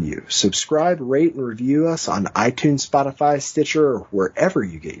hear from you. Subscribe, rate, and review us on iTunes, Spotify, Stitcher, or wherever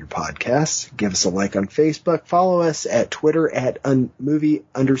you get your podcasts. Give us a like on Facebook. Follow us at Twitter at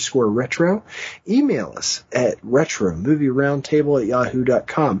movie_retro. Email us at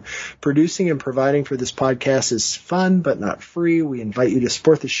retromovieroundtable@yahoo.com. Producing and providing for this podcast is fun, but not free. We invite you to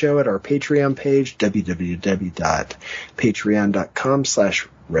support the show at our Patreon page,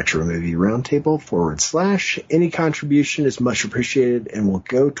 www.patreon.com/retromovieroundtable / Any contribution is much appreciated and will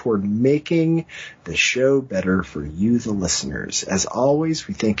go toward making the show better for you, the listeners. As always,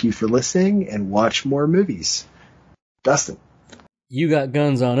 we thank you for listening and watch more movies. Dustin. You got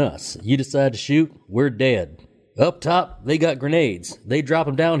guns on us. You decide to shoot, we're dead. Up top, they got grenades. They drop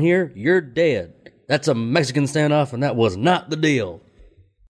them down here, you're dead. That's a Mexican standoff, and that was not the deal.